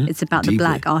 It's about the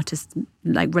black artist's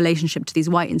like relationship to these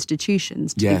white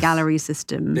institutions, to the gallery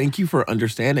system. Thank you for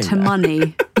understanding to that.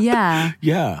 Money. Yeah.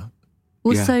 Yeah.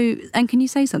 Also, and can you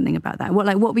say something about that?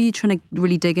 What were you trying to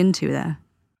really dig into there?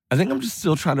 I think I'm just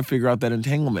still trying to figure out that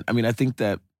entanglement. I mean, I think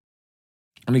that,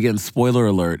 and again, spoiler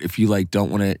alert, if you like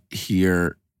don't want to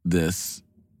hear this,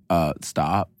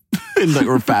 stop.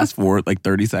 Or fast forward like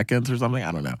 30 seconds or something.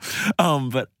 I don't know.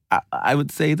 But I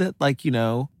would say that, like, you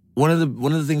know, one of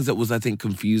the things that was, I think,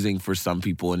 confusing for some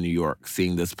people in New York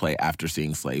seeing this play after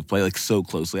seeing Slave Play, like so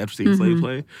closely after seeing Slave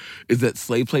Play, is that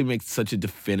Slave Play makes such a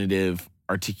definitive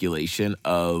articulation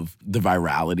of the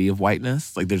virality of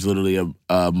whiteness. Like, there's literally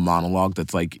a monologue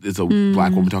that's like, it's a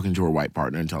black woman talking to her white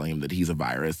partner and telling him that he's a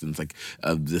virus, and it's like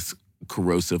this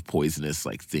corrosive, poisonous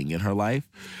like thing in her life.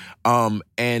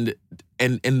 And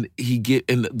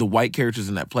the white characters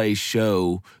in that play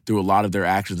show through a lot of their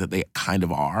actions that they kind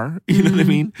of are. You know what I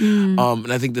mean?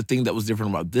 And I think the thing that was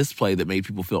different about this play that made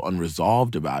people feel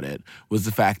unresolved about it was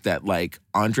the fact that like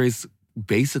Andre's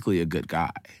basically a good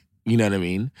guy. You know what I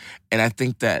mean? And I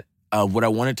think that what I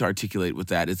wanted to articulate with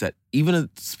that is that even a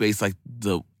space like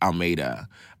the Almeida,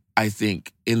 I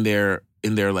think in their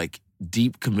like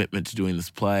deep commitment to doing this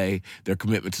play, their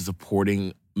commitment to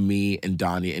supporting me and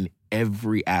Danya in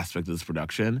every aspect of this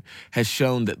production has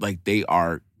shown that like they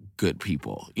are good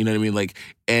people. You know what I mean? Like,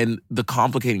 and the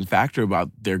complicating factor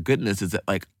about their goodness is that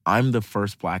like I'm the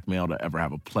first black male to ever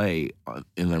have a play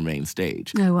in their main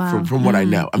stage. Oh, wow. From what I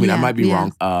know. I mean, I might be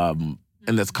wrong.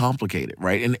 And that's complicated,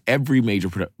 right? And every major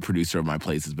producer of my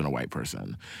plays has been a white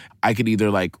person. I could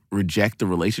either like reject the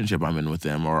relationship I'm in with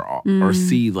them or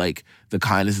see like the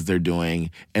kindnesses they're doing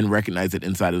and recognize that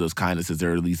inside of those kindnesses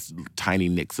there are these tiny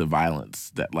nicks of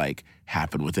violence that like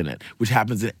happen within it, which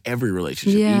happens in every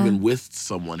relationship, even with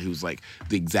someone who's like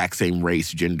the exact same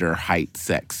race, gender, height,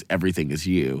 sex, everything as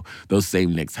you. Those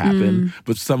same nicks happen,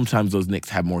 but sometimes those nicks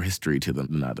have more history to them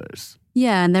than others.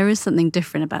 Yeah, and there is something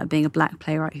different about being a black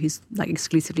playwright who's like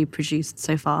exclusively produced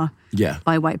so far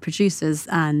by white producers,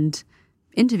 and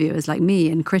interviewers like me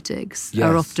and critics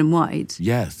are often white.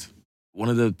 Yes. One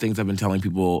of the things I've been telling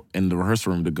people in the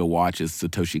rehearsal room to go watch is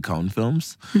Satoshi Kon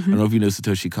films. I don't know if you know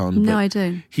Satoshi Kon. No, I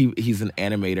don't. He's an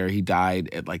animator. He died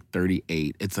at like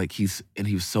 38. It's like he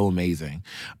was so amazing.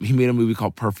 He made a movie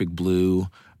called Perfect Blue.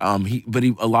 A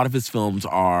lot of his films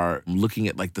are looking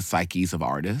at like the psyches of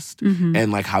artists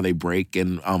and like how they break.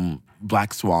 And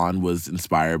Black Swan was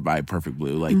inspired by Perfect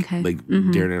Blue. Darren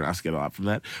Aronofsky get a lot from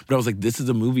that. But I was like, this is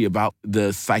a movie about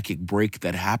the psychic break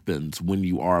that happens when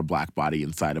you are a black body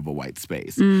inside of a white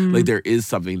space. Like there is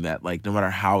something that like no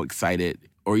matter how excited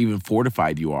or even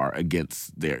fortified you are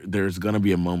against there's going to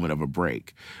be a moment of a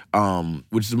break,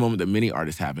 which is a moment that many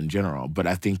artists have in general. But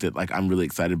I think that like I'm really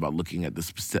excited about looking at the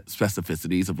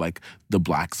specificities of like the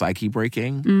black psyche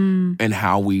breaking and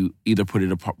how we either put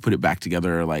it back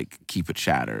together or like keep it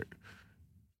shattered.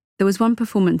 There was one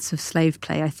performance of Slave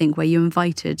Play, I think, where you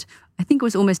invited, I think it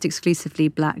was almost exclusively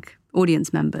black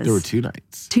audience members. There were 2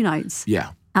 nights. 2 nights.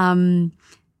 Yeah.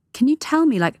 Can you tell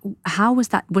me, like, how was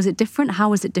that? Was it different? How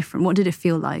was it different? What did it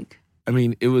feel like? I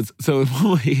mean, it was, so in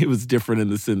one way, it was different in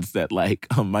the sense that, like,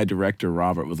 my director,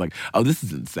 Robert, was like, oh, this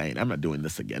is insane. I'm not doing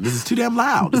this again. This is too damn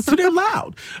loud. It's too damn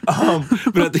loud.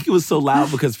 But I think it was so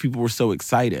loud because people were so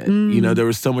excited. You know, there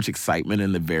was so much excitement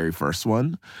in the very first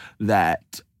one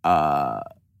that,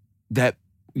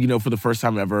 you know, for the first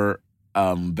time ever,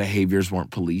 behaviors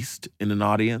weren't policed in an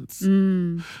audience. So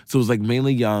it was like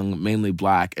mainly young, mainly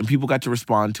Black, and people got to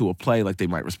respond to a play like they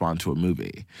might respond to a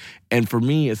movie. And for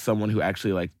me, as someone who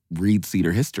actually like reads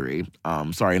theater history,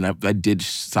 sorry, and I did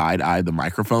side-eye the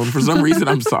microphone for some reason,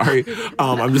 I'm sorry.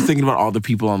 I'm just thinking about all the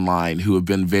people online who have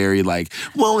been very like,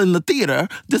 well, in the theater,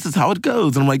 this is how it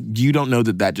goes. And I'm like, you don't know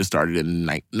that just started in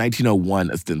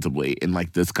 1901, ostensibly, in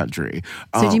like this country.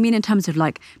 So do you mean in terms of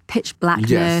like pitch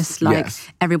blackness,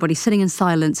 everybody sitting in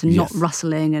silence and not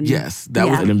rustling? And yes, that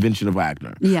was an invention of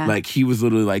Wagner. Yeah. Like he was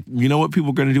literally like, you know what people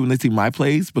are going to do when they see my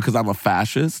plays, because I'm a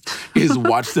fascist, is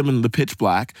watch them in the pitch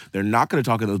black. They're not going to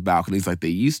talk in those balconies like they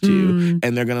used to,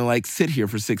 and they're going to like sit here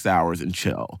for 6 hours and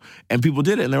chill. And people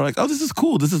did it, and they were like, oh, this is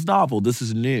cool, this is novel, this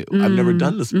is new. I've never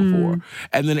done this before.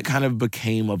 And then it kind of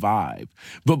became a vibe.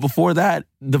 But before that,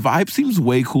 the vibe seems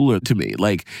way cooler to me.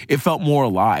 Like it felt more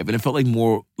alive, and it felt like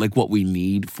more like what we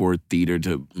need for theater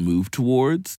to move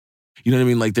towards. You know what I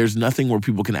mean? Like, there's nothing where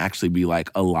people can actually be,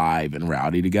 like, alive and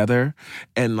rowdy together.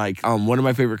 And, like, one of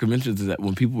my favorite conventions is that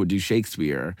when people would do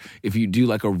Shakespeare, if you do,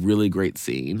 like, a really great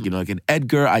scene, you know, like an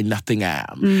Edgar, I nothing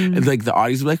am. And, like, the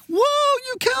audience would be like, whoa,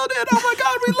 you killed it. Oh, my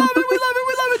God, we love it, we love it,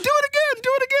 we love it. Do it again,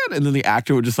 do it again. And then the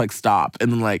actor would just, like, stop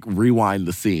and then, like, rewind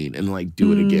the scene and, like,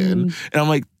 do it again. And I'm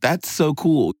like, that's so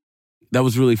cool. That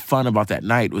was really fun about that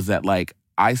night was that, like,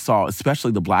 I saw,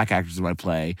 especially the Black actors in my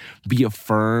play, be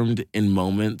affirmed in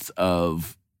moments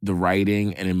of the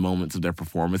writing and in moments of their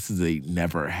performances they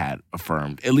never had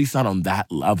affirmed, at least not on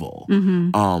that level.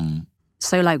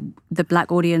 So like the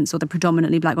Black audience or the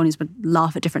predominantly Black audience would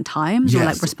laugh at different times or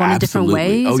like respond in different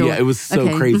ways? Oh, yeah, it was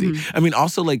so crazy. I mean,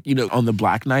 also like, you know, on the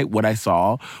Black night, what I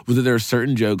saw was that there are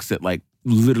certain jokes that like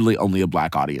literally only a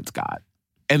Black audience got.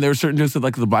 And there were certain jokes that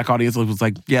like the Black audience was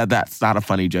like, yeah, that's not a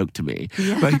funny joke to me.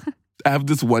 Yeah. Like, I have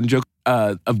this one joke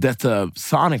that's a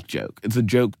Sonic joke. It's a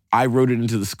joke. I wrote it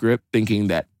into the script thinking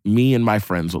that me and my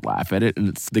friends would laugh at it. And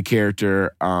it's the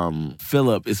character,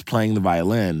 Philip, is playing the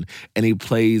violin and he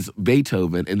plays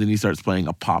Beethoven and then he starts playing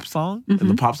a pop song. And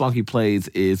the pop song he plays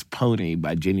is Pony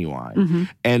by Genuine.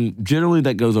 And generally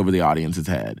that goes over the audience's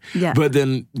head. Yeah. But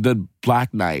then the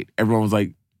Black night, everyone was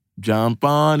like, jump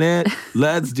on it,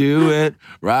 let's do it,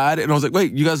 ride it. And I was like,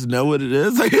 wait, you guys know what it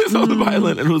is? Like, it's on the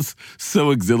violin. And it was so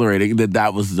exhilarating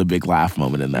that was the big laugh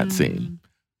moment in that scene.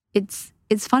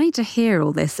 It's funny to hear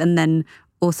all this and then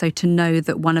also to know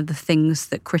that one of the things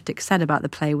that critics said about the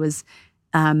play was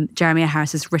Jeremy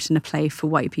Harris has written a play for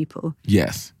white people.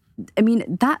 Yes. I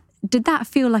mean, did that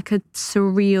feel like a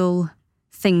surreal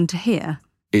thing to hear?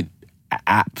 It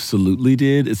absolutely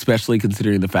did, especially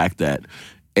considering the fact that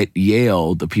at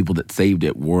Yale, the people that saved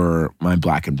it were my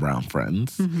Black and brown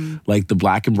friends. Like the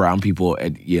Black and brown people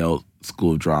at Yale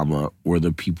School of Drama were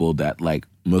the people that like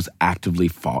most actively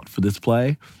fought for this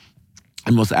play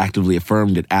and most actively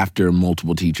affirmed it after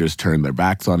multiple teachers turned their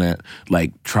backs on it,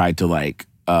 like tried to like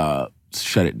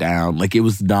shut it down. Like it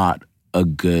was not a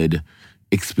good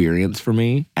experience for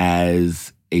me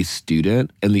as a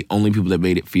student, and the only people that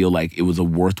made it feel like it was a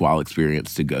worthwhile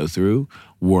experience to go through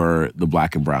were the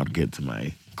Black and brown kids in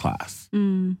my class.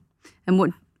 And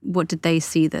what did they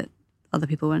see that other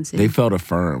people weren't seeing? They felt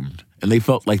affirmed, and they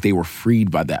felt like they were freed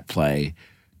by that play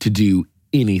to do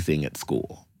anything at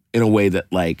school in a way that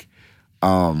like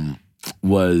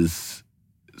was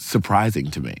surprising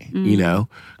to me, you know?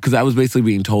 Because I was basically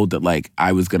being told that like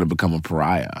I was going to become a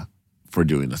pariah for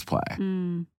doing this play.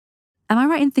 Am I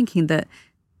right in thinking that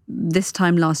this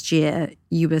time last year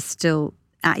you were still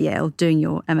at Yale doing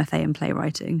your MFA in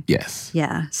playwriting? Yes.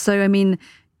 Yeah. So, I mean,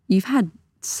 you've had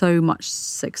so much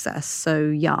success so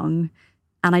young,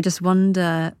 and I just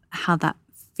wonder how that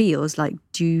feels. Like,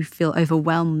 do you feel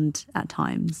overwhelmed at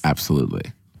times?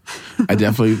 Absolutely. I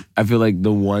feel like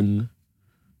the one,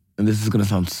 and this is going to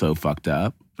sound so fucked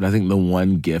up, but I think the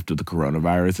one gift of the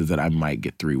coronavirus is that I might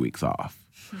get 3 weeks off.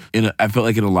 And I feel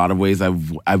like in a lot of ways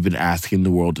I've been asking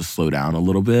the world to slow down a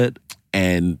little bit.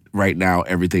 And right now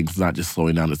everything's not just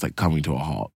slowing down, it's like coming to a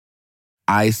halt.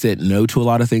 I said no to a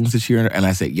lot of things this year and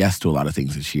I said yes to a lot of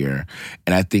things this year.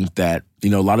 And I think that, you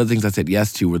know, a lot of the things I said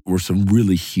yes to were some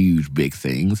really huge, big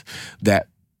things that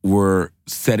were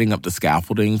setting up the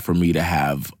scaffolding for me to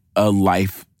have a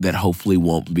life that hopefully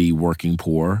won't be working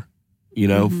poor, you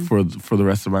know, for the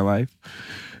rest of my life.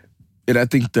 And I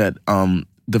think that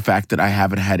the fact that I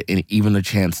haven't had even a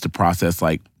chance to process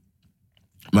like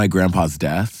my grandpa's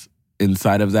death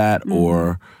inside of that,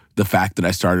 or the fact that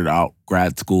I started out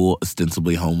grad school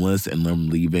ostensibly homeless and I'm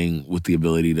leaving with the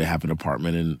ability to have an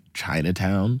apartment in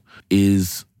Chinatown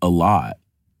is a lot.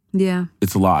 Yeah.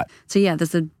 It's a lot. So yeah,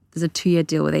 there's a 2-year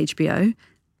deal with HBO.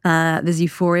 There's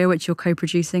Euphoria, which you're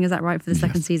co-producing, is that right, for the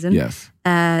second season? Yes.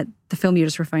 The film you're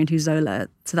just referring to, Zola,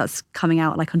 so that's coming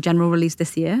out like on general release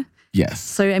this year. Yes.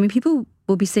 So, I mean, people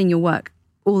will be seeing your work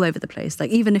all over the place. Like,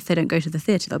 even if they don't go to the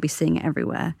theatre, they'll be seeing it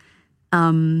everywhere.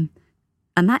 And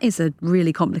that is a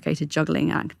really complicated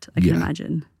juggling act, I can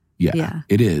imagine. Yeah,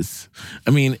 it is.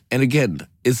 I mean, and again,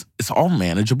 it's all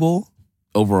manageable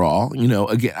overall. You know,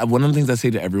 again, one of the things I say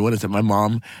to everyone is that my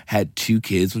mom had 2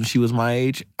 kids when she was my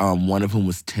age, one of whom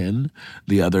was 10,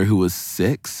 the other who was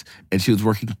 6, and she was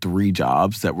working 3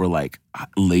 jobs that were like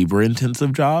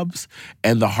labor-intensive jobs.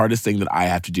 And the hardest thing that I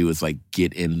have to do is like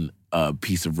get in a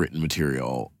piece of written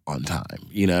material on time,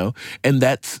 you know? And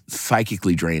that's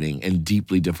psychically draining and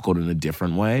deeply difficult in a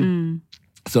different way.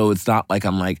 So it's not like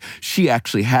I'm like, she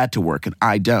actually had to work and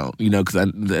I don't, you know, because I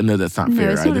know that's not fair.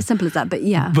 No, it's not as simple as that, but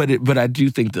yeah. But I do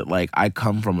think that like I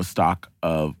come from a stock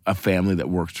of a family that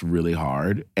works really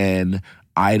hard, and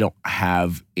I don't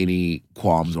have any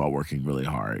qualms while working really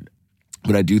hard.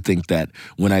 But I do think that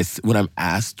when I'm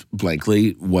asked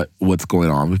blankly what's going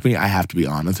on with me, I have to be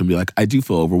honest and be like, I do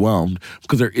feel overwhelmed,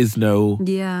 because there's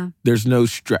no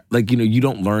stress. Like, you know, you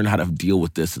don't learn how to deal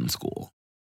with this in school.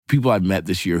 People I've met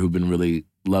this year who've been really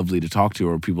lovely to talk to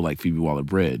are people like Phoebe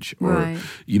Waller-Bridge, or,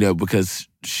 you know, because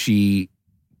I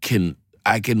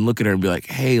can look at her and be like,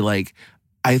 hey, like,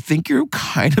 I think you're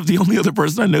kind of the only other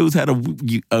person I know who's had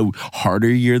a harder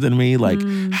year than me. Like,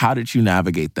 how did you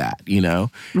navigate that, you know?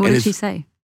 What did she say?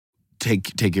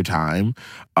 Take your time.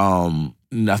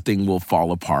 Nothing will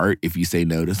fall apart if you say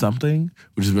no to something,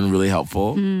 which has been really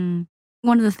helpful. One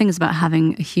of the things about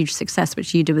having a huge success,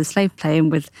 which you did with Slave Play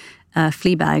and with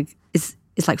Fleabag, is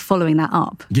like following that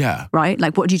up. Yeah. Right?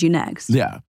 Like, what did you do next?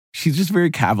 Yeah. She's just very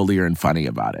cavalier and funny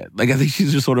about it. Like, I think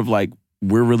she's just sort of like,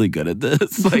 we're really good at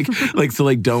this.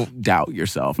 So don't doubt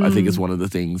yourself. I think it's one of the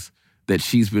things that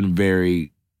she's been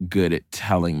very good at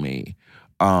telling me.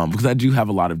 Because I do have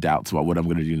a lot of doubts about what I'm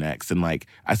going to do next. And like,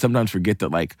 I sometimes forget that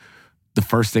like the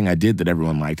first thing I did that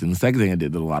everyone liked and the second thing I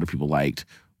did that a lot of people liked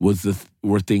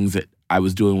were things that I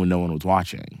was doing when no one was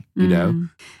watching, you know?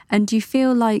 And do you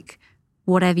feel like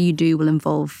whatever you do will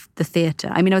involve the theatre?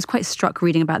 I mean, I was quite struck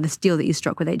reading about this deal that you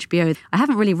struck with HBO. I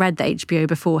haven't really read that HBO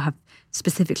before have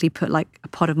specifically put like a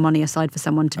pot of money aside for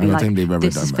someone to be like,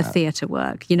 this is for theatre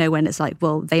work. You know, when it's like,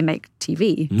 well, they make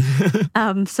TV.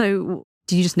 So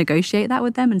do you just negotiate that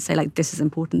with them and say like, this is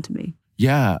important to me?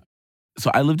 Yeah. So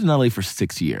I lived in LA for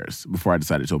 6 years before I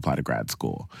decided to apply to grad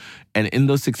school. And in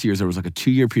those 6 years, there was like a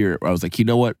 2-year period where I was like, you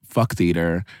know what? Fuck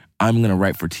theater. I'm going to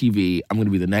write for TV. I'm going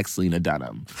to be the next Lena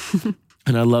Dunham.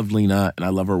 And I loved Lena and I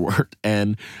love her work.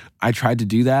 And I tried to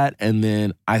do that. And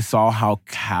then I saw how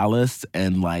callous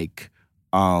and like,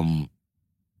 how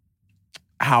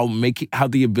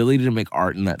the ability to make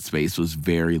art in that space was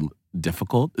very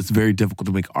difficult. It's very difficult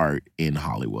to make art in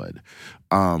Hollywood.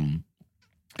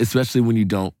 Especially when you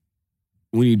don't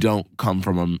come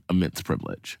from immense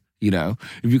privilege, you know?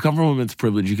 If you come from immense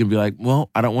privilege, you can be like, well,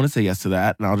 I don't want to say yes to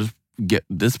that, and I'll just get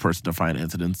this person to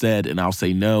finance it instead, and I'll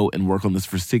say no and work on this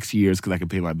for 6 years because I can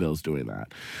pay my bills doing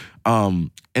that.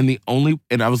 And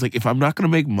I was like, if I'm not going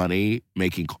to make money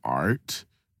making art,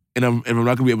 and if I'm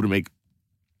not going to be able to make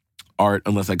art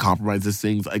unless I compromise these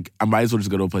things, like I might as well just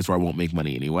go to a place where I won't make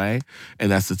money anyway, and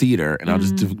that's the theater, and I'll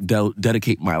just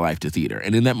dedicate my life to theater.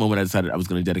 And in that moment, I decided I was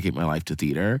going to dedicate my life to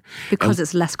theater because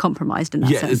it's less compromised in that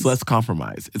sense. Yeah, it's less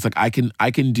compromised. It's like I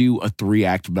can do a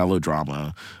 3-act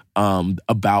melodrama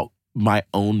about my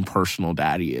own personal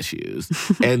daddy issues,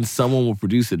 and someone will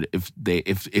produce it if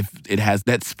it has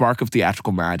that spark of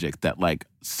theatrical magic that like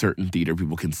certain theater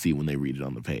people can see when they read it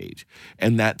on the page,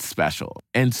 and that's special.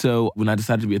 And so when I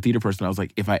decided to be a theater person, I was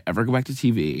like, if I ever go back to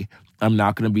TV, I'm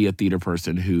not going to be a theater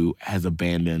person who has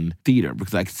abandoned theater,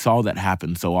 because I saw that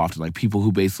happen so often. Like people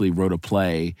who basically wrote a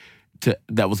play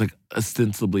that was like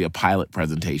ostensibly a pilot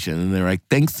presentation, and they're like,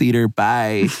 thanks theater,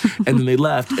 bye. And then they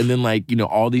left, and then like, you know,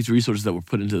 all these resources that were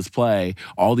put into this play,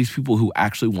 all these people who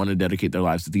actually want to dedicate their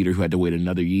lives to theater who had to wait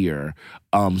another year,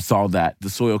 saw that the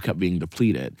soil kept being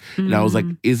depleted. And I was like,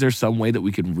 is there some way that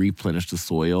we can replenish the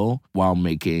soil while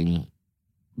making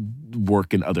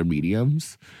work in other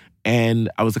mediums? And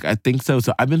I was like, I think so.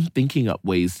 So I've been thinking up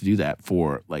ways to do that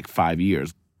for like 5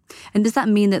 years. And does that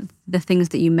mean that the things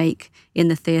that you make in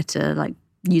the theatre, like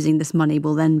using this money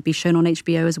will then be shown on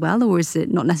HBO as well, or is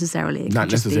it not necessarily?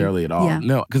 Not necessarily at all. Yeah.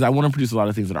 No, because I want to produce a lot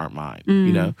of things that aren't mine,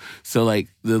 you know? So, like,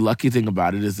 the lucky thing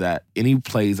about it is that any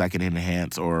plays I can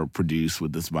enhance or produce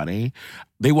with this money,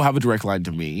 they will have a direct line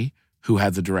to me, who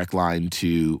has a direct line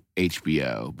to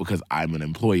HBO, because I'm an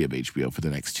employee of HBO for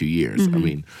the next 2 years. I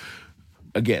mean,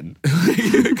 again,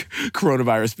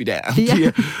 coronavirus be damned.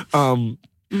 Yeah.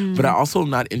 But I also am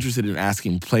not interested in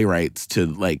asking playwrights to,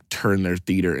 like, turn their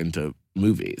theater into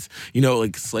movies. You know,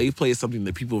 like, Slave Play is something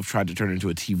that people have tried to turn into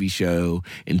a TV show,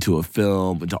 into a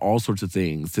film, into all sorts of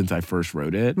things since I first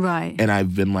wrote it. Right. And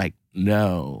I've been like,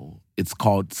 no, it's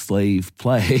called Slave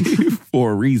Play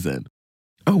for a reason.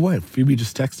 Oh, what? Phoebe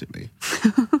just texted me.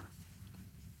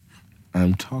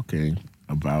 I'm talking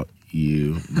about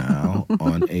you now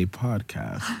on a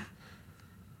podcast.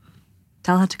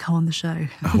 Tell her to come on the show.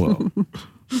 Well,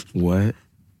 what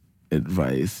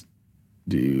advice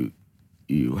do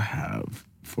you have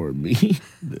for me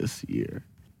this year?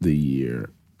 The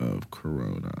year of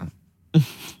Corona.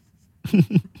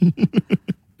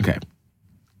 Okay.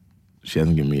 She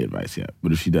hasn't given me advice yet,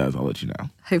 but if she does, I'll let you know.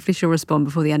 Hopefully she'll respond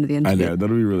before the end of the interview. I know,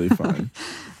 that'll be really fun.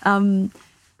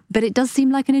 But it does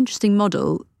seem like an interesting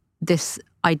model, this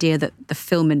idea that the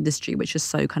film industry, which is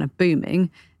so kind of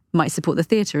booming, might support the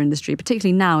theatre industry,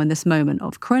 particularly now in this moment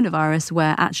of coronavirus,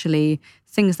 where actually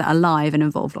things that are live and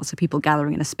involve lots of people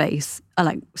gathering in a space are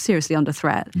like seriously under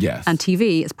threat. Yes. And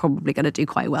TV is probably going to do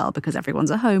quite well because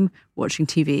everyone's at home watching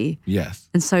TV. Yes.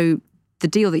 And so the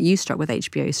deal that you struck with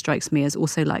HBO strikes me as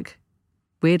also like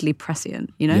weirdly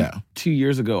prescient, you know? Yeah. 2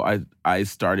 years ago, I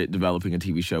started developing a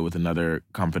TV show with another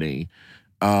company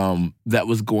that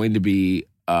was going to be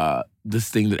this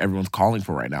thing that everyone's calling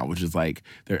for right now, which is like,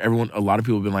 a lot of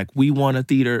people have been like, we want a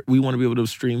theater, we want to be able to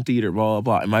stream theater, blah, blah,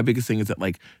 blah. And my biggest thing is that,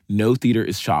 like, no theater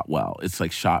is shot well. It's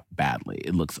like shot badly.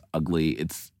 It looks ugly.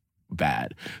 It's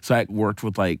bad. So I worked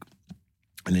with like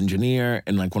an engineer,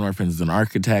 and like one of my friends is an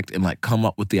architect, and like come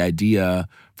up with the idea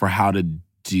for how to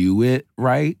do it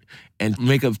right and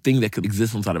make a thing that could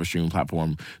exist inside of a streaming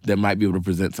platform that might be able to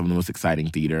present some of the most exciting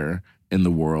theater in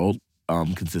the world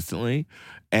consistently.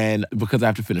 And because I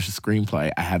have to finish a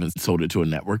screenplay, I haven't sold it to a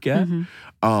network yet.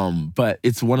 But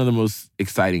it's one of the most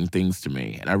exciting things to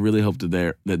me. And I really hope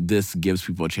that this gives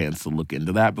people a chance to look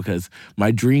into that, because my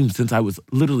dream since I was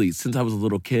a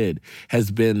little kid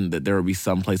has been that there would be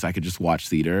some place I could just watch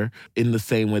theater in the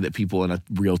same way that people in a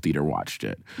real theater watched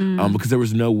it. Because there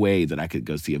was no way that I could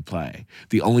go see a play.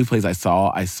 The only plays I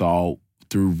saw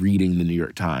through reading the New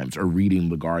York Times or reading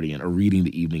The Guardian or reading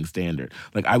the Evening Standard.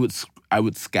 Like I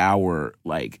would scour,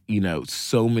 like, you know,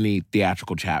 so many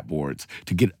theatrical chat boards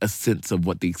to get a sense of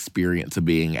what the experience of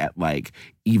being at like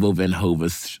Ivo Van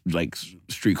Hove's like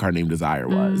Streetcar Named Desire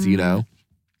was, you know?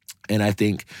 And I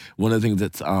think one of the things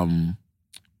that's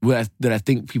that I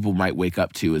think people might wake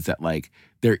up to is that like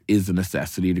there is a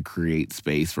necessity to create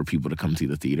space for people to come see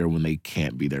the theater when they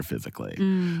can't be there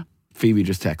physically. Phoebe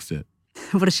just texted.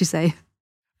 What does she say?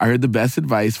 I heard the best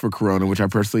advice for Corona, which I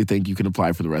personally think you can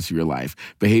apply for the rest of your life.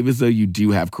 Behave as though you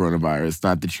do have coronavirus,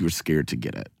 not that you were scared to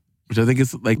get it. Which I think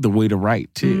is like the way to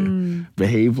write, too.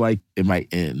 Behave like it might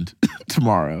end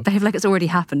tomorrow. Behave like it's already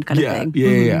happened kind of thing.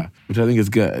 Yeah. Which I think is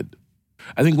good.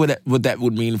 I think what that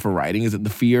would mean for writing is that the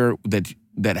fear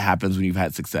that happens when you've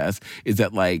had success is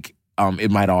that like it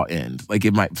might all end. Like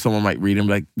someone might read and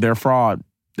be like, they're a fraud.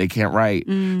 They can't write.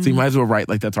 So you might as well write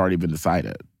like that's already been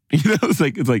decided. You know, it's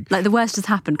like the worst has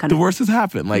happened, kind of. The worst has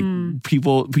happened. Like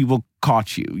people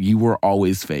caught you. You were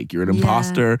always fake. You're an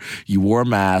imposter. You wore a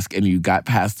mask and you got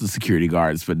past the security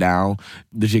guards. But now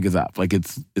the jig is up. Like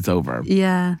it's over.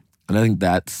 Yeah. And I think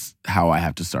that's how I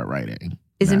have to start writing.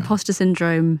 Is imposter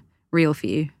syndrome real for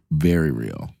you? Very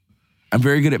real. I'm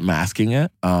very good at masking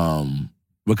it.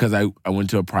 Because I went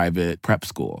to a private prep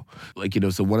school. Like, you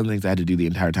know, so one of the things I had to do the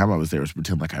entire time I was there was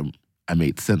pretend like I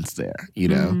made sense there, you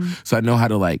know? So I know how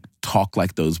to like talk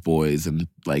like those boys and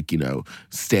like, you know,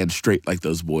 stand straight like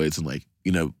those boys and like,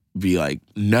 you know, be like,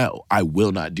 no, I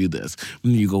will not do this.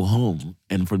 When you go home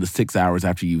and for the 6 hours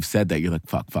after you've said that, you're like,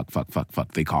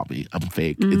 fuck, they caught me. I'm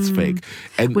fake. It's fake.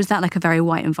 And was that like a very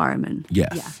white environment?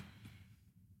 Yes. Yeah.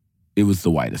 It was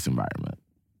the whitest environment.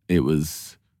 It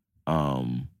was,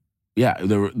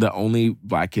 the only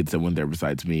black kids that went there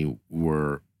besides me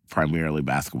were primarily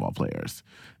basketball players.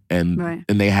 And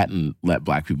they hadn't let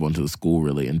black people into the school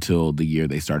really until the year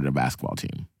they started a basketball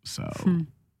team. So,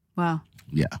 wow.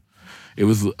 Yeah. It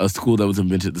was a school that was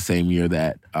invented the same year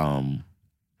that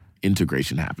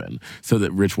integration happened, so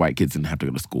that rich white kids didn't have to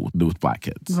go to school with black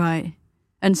kids. Right.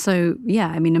 And so, yeah,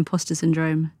 I mean, imposter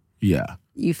syndrome. Yeah.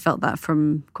 You felt that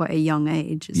from quite a young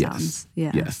age, it sounds.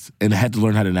 Yeah. Yes. And I had to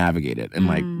learn how to navigate it and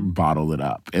like bottle it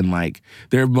up. And like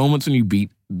there are moments when you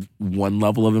beat one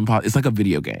level of imposter. It's like a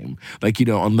video game. Like, you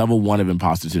know, on level 1 of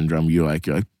imposter syndrome, you're like,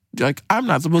 I'm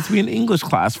not supposed to be in English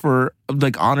class for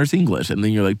like honors English. And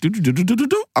then you're like,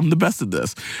 I'm the best at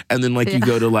this. And then like you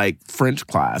go to like French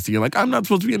class and you're like, I'm not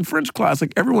supposed to be in French class.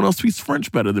 Like everyone else speaks French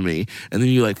better than me. And then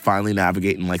you like finally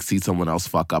navigate and like see someone else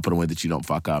fuck up in a way that you don't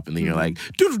fuck up. And then you're like,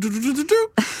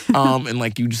 and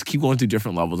like you just keep going through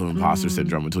different levels of imposter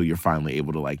syndrome until you're finally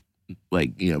able to like,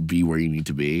 you know, be where you need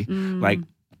to be. Like,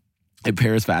 at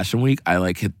Paris Fashion Week, I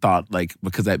like had thought like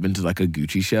because I'd been to like a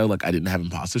Gucci show, like I didn't have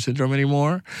imposter syndrome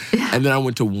anymore. And then I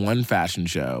went to one fashion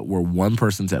show where one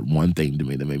person said one thing to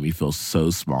me that made me feel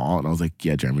so small. And I was like,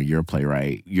 yeah, Jeremy, you're a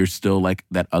playwright. You're still like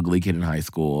that ugly kid in high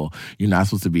school. You're not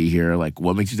supposed to be here. Like,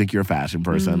 what makes you think you're a fashion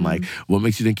person? Like, what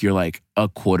makes you think you're like a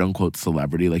quote unquote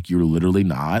celebrity? Like, you're literally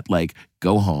not. Like,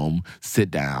 go home, sit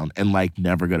down, and like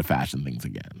never go to fashion things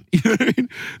again. You know what I mean?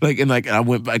 Like, and like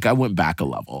I went back a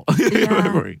level.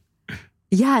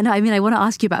 Yeah, no, I mean, I want to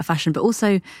ask you about fashion, but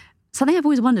also something I've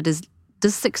always wondered is,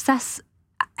 does success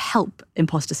help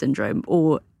imposter syndrome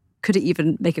or could it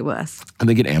even make it worse? I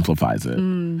think it amplifies it.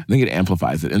 I think it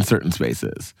amplifies it in certain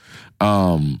spaces.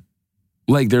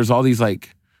 Like there's all these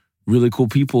like really cool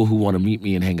people who want to meet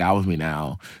me and hang out with me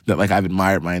now that like I've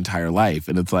admired my entire life.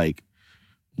 And it's like,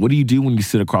 what do you do when you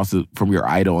sit across from your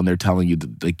idol and they're telling you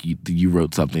that like you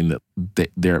wrote something that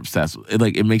they're obsessed with?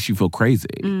 It makes you feel crazy.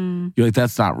 You're like,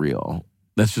 that's not real.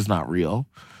 That's just not real.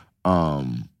 There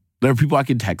are people I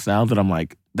can text now that I'm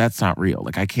like, that's not real.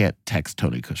 Like I can't text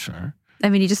Tony Kushner. I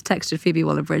mean, you just texted Phoebe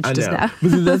Waller-Bridge just now.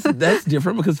 That's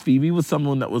different because Phoebe was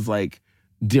someone that was like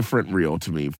different real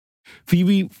to me.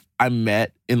 Phoebe, I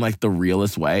met in like the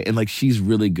realest way, and like she's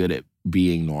really good at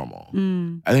being normal.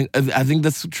 I think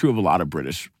that's true of a lot of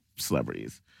British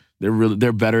celebrities.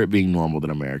 They're better at being normal than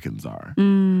Americans are.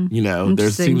 You know,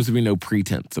 there seems to be no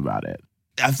pretense about it.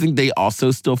 I think they also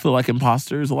still feel like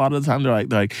imposters a lot of the time. They're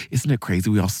like, isn't it crazy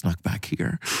we all snuck back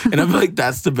here? And I'm like,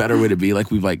 that's the better way to be.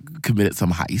 Like we've like committed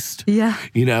some heist. Yeah.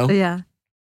 You know? Yeah.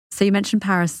 So you mentioned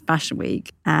Paris Fashion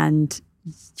Week and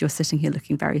you're sitting here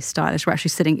looking very stylish. We're actually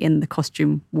sitting in the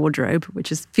costume wardrobe,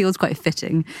 which feels quite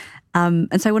fitting. And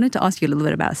so I wanted to ask you a little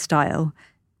bit about style.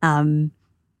 You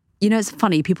know, it's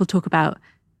funny, people talk about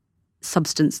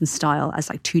substance and style as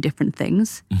like two different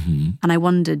things. And I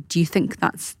wondered, do you think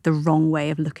that's the wrong way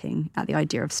of looking at the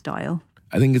idea of style?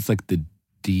 I think it's like the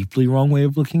deeply wrong way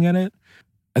of looking at it.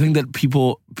 I think that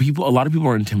a lot of people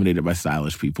are intimidated by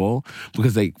stylish people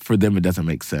because for them it doesn't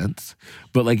make sense.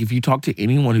 But like if you talk to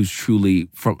anyone who's truly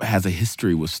has a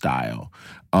history with style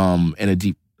and a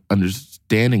deep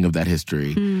understanding of that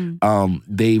history,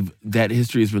 that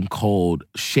history has been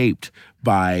shaped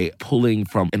by pulling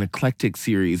from an eclectic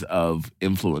series of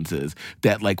influences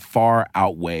that like far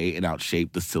outweigh and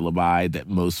outshape the syllabi that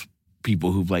most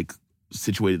people who've like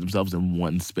situated themselves in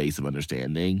one space of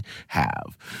understanding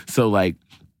have. So like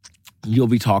you'll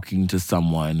be talking to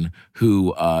someone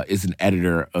who is an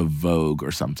editor of Vogue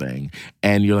or something,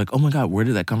 and you're like, oh my God, where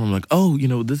did that come from? I'm like, oh, you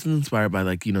know, this is inspired by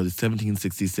like, you know, the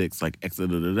 1766, like,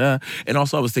 and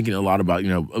also I was thinking a lot about, you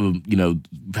know,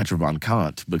 Petra von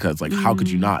Kant, because like, how could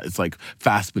you not? It's like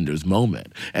Fassbinder's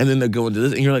moment. And then they go into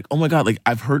this, and you're like, oh my God, like,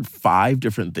 I've heard 5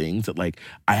 different things that like,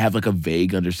 I have like a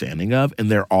vague understanding of, and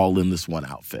they're all in this one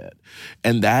outfit.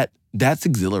 And that's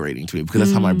exhilarating to me because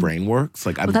that's how my brain works.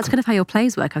 Like, that's kind of how your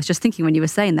plays work. I was just thinking when you were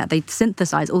saying that, they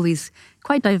synthesize all these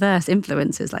quite diverse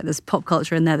influences. Like there's pop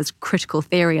culture in there, there's critical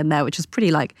theory in there, which is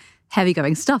pretty like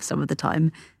heavy-going stuff some of the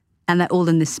time. And they're all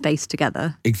in this space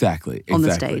together. Exactly. On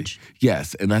the stage.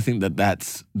 Yes. And I think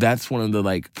that's one of the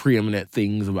like preeminent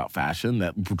things about fashion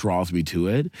that draws me to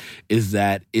it, is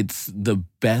that it's the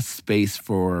best space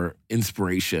for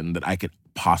inspiration that I could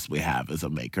possibly have as a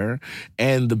maker,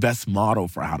 and the best model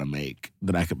for how to make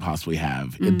that I could possibly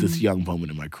have at this young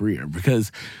moment in my career.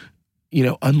 Because, you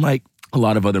know, unlike a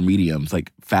lot of other mediums,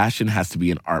 like fashion has to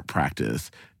be an art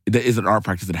practice. That is an art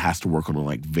practice that has to work on a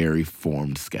like very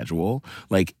formed schedule.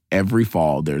 Like every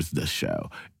fall there's this show,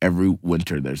 every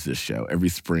winter there's this show, every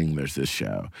spring there's this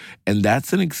show. And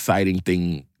that's an exciting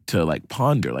thing to like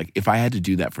ponder. Like if I had to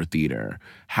do that for theater,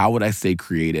 how would I stay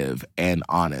creative and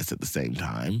honest at the same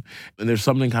time? And there's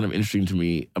something kind of interesting to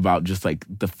me about just like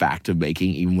the fact of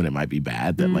making, even when it might be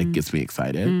bad, that like gets me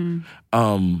excited.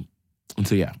 And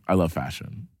so yeah, I love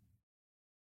fashion.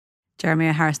 Jeremy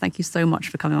O. Harris, thank you so much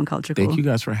for coming on Culture Call. Thank you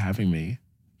guys for having me.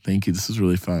 Thank you. This was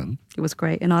really fun. It was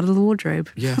great. In our little wardrobe.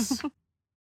 Yes.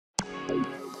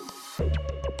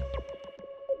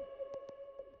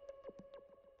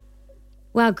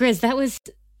 Wow, Grizz, that was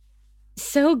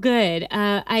So good.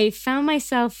 I found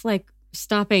myself like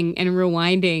stopping and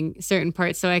rewinding certain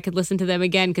parts so I could listen to them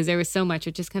again because there was so much,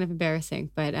 which is kind of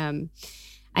embarrassing. But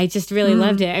I just really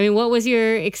loved it. I mean, what was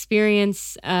your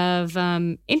experience of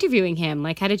interviewing him?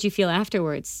 Like, how did you feel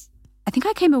afterwards? I think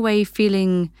I came away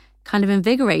feeling kind of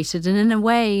invigorated. And in a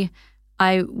way,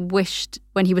 I wished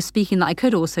when he was speaking that I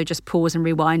could also just pause and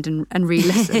rewind and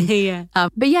re-listen. Yeah.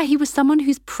 But yeah, he was someone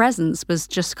whose presence was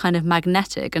just kind of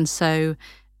magnetic. And so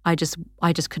I just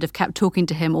could have kept talking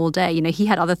to him all day. You know, he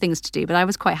had other things to do, but I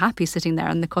was quite happy sitting there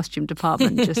in the costume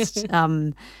department, just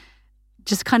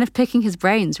kind of picking his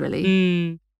brains,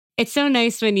 really. It's so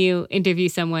nice when you interview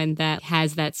someone that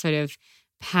has that sort of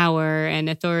power and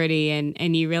authority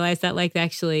and you realize that like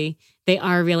actually they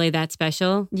are really that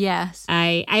special. Yes.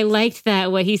 I liked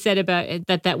that what he said about it,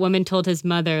 that woman told his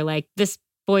mother, like, this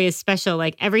boy is special.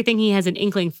 Like everything he has an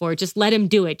inkling for, just let him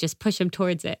do it. Just push him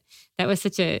towards it. That was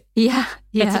such a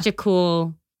that's such a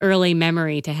cool early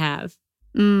memory to have.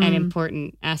 An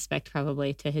important aspect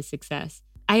probably to his success.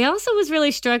 I also was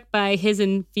really struck by his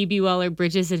and Phoebe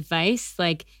Waller-Bridges' advice,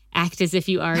 like act as if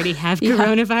you already have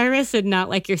coronavirus and not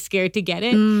like you're scared to get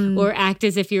it, or act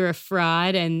as if you're a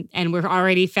fraud and we're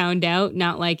already found out,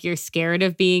 not like you're scared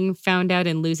of being found out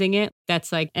and losing it.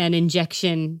 That's like an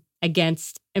injection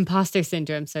against imposter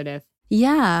syndrome, sort of.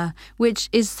 Yeah, which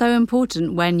is so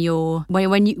important when you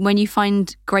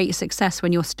find great success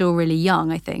when you're still really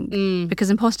young, I think, because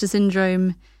imposter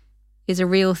syndrome is a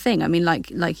real thing. I mean,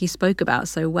 like he spoke about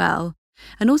so well.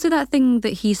 And also that thing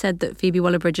that he said that Phoebe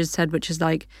Waller-Bridges said, which is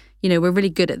like, you know, we're really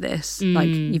good at this. Like,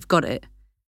 you've got it.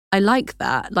 I like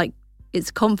that. Like, it's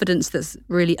confidence that's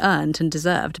really earned and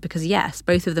deserved because, yes,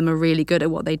 both of them are really good at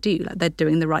what they do. Like, they're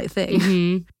doing the right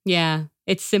thing. Yeah,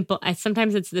 it's simple.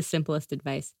 Sometimes it's the simplest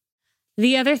advice.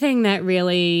 The other thing that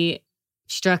really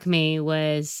struck me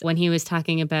was when he was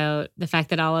talking about the fact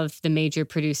that all of the major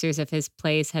producers of his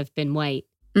plays have been white.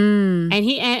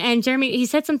 And Jeremy, he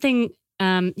said something,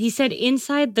 he said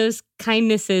inside those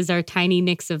kindnesses are tiny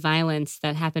nicks of violence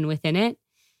that happen within it.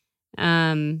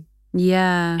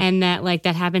 Yeah. And that like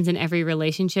that happens in every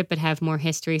relationship, but have more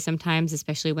history sometimes,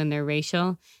 especially when they're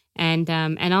racial. And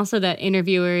also that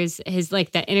interviewers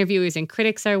and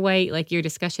critics are white, like your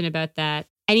discussion about that.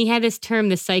 And he had this term,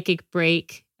 the psychic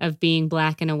break of being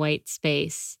Black in a white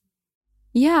space.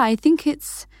 Yeah, I think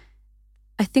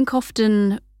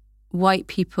often white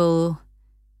people,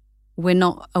 we're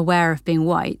not aware of being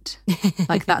white.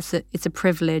 Like it's a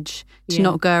privilege to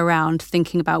not go around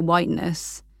thinking about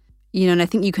whiteness. You know, and I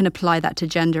think you can apply that to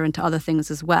gender and to other things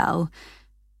as well.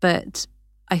 But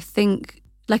I think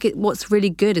what's really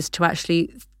good is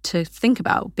to think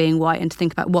about being white and to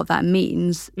think about what that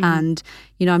means. And,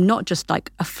 you know, I'm not just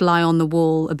like a fly on the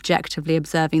wall objectively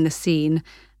observing the scene.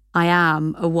 I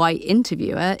am a white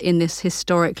interviewer in this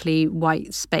historically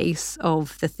white space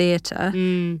of the theatre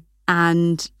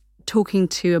and talking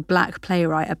to a Black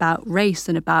playwright about race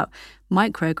and about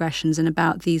microaggressions and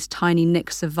about these tiny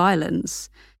nicks of violence.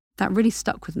 That really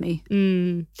stuck with me.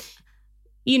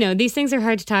 You know, these things are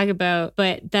hard to talk about,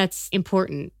 but that's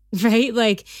important, right?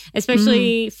 Like,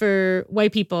 especially for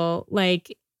white people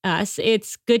like us,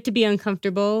 it's good to be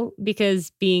uncomfortable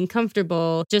because being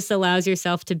comfortable just allows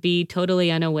yourself to be totally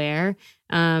unaware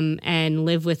and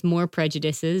live with more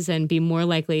prejudices and be more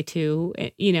likely to,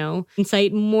 you know,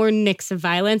 incite more nicks of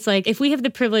violence. Like if we have the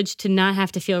privilege to not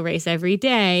have to feel race every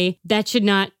day, that should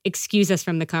not excuse us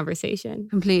from the conversation.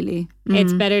 Completely.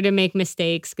 It's better to make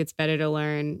mistakes. It's better to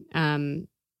learn.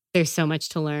 There's so much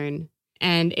to learn.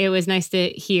 And it was nice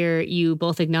to hear you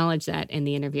both acknowledge that in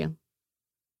the interview.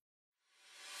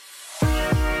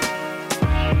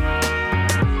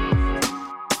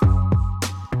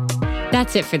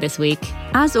 That's it for this week.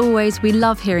 As always, we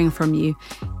love hearing from you.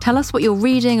 Tell us what you're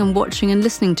reading and watching and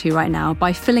listening to right now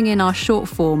by filling in our short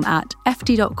form at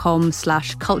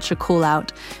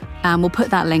ft.com/culturecallout, and we'll put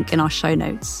that link in our show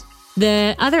notes.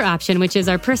 The other option, which is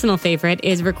our personal favorite,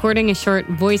 is recording a short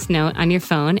voice note on your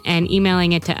phone and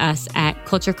emailing it to us at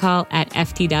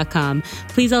culturecall@ft.com.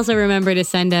 Please also remember to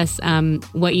send us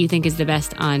what you think is the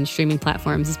best on streaming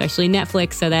platforms, especially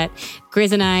Netflix, so that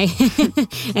Grizz and I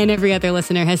and every other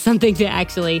listener has something to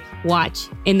actually watch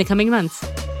in the coming months.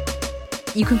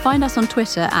 You can find us on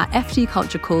Twitter at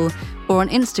 @FTCultureCall or on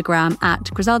Instagram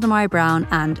at Griselda Murray Brown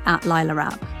and at Lila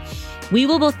Rapp. We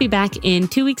will both be back in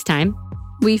 2 weeks' time.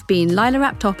 We've been Lila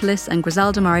Raptopoulos and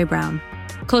Griselda Murray Brown.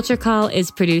 Culture Call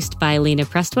is produced by Lena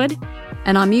Prestwood.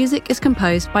 And our music is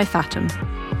composed by Fatum.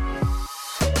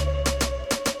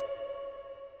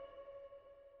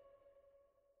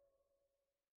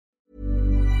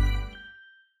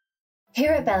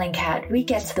 Here at Bellingcat, we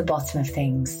get to the bottom of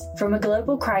things. From a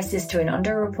global crisis to an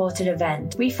underreported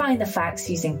event, we find the facts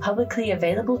using publicly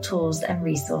available tools and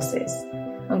resources,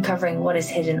 uncovering what is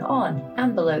hidden on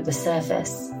and below the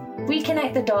surface. We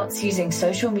connect the dots using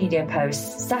social media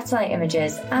posts, satellite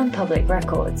images, and public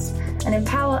records, and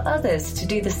empower others to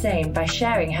do the same by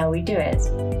sharing how we do it.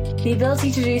 The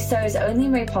ability to do so is only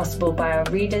made possible by our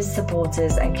readers,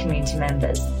 supporters, and community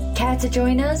members. Care to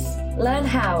join us? Learn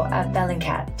how at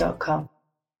bellingcat.com.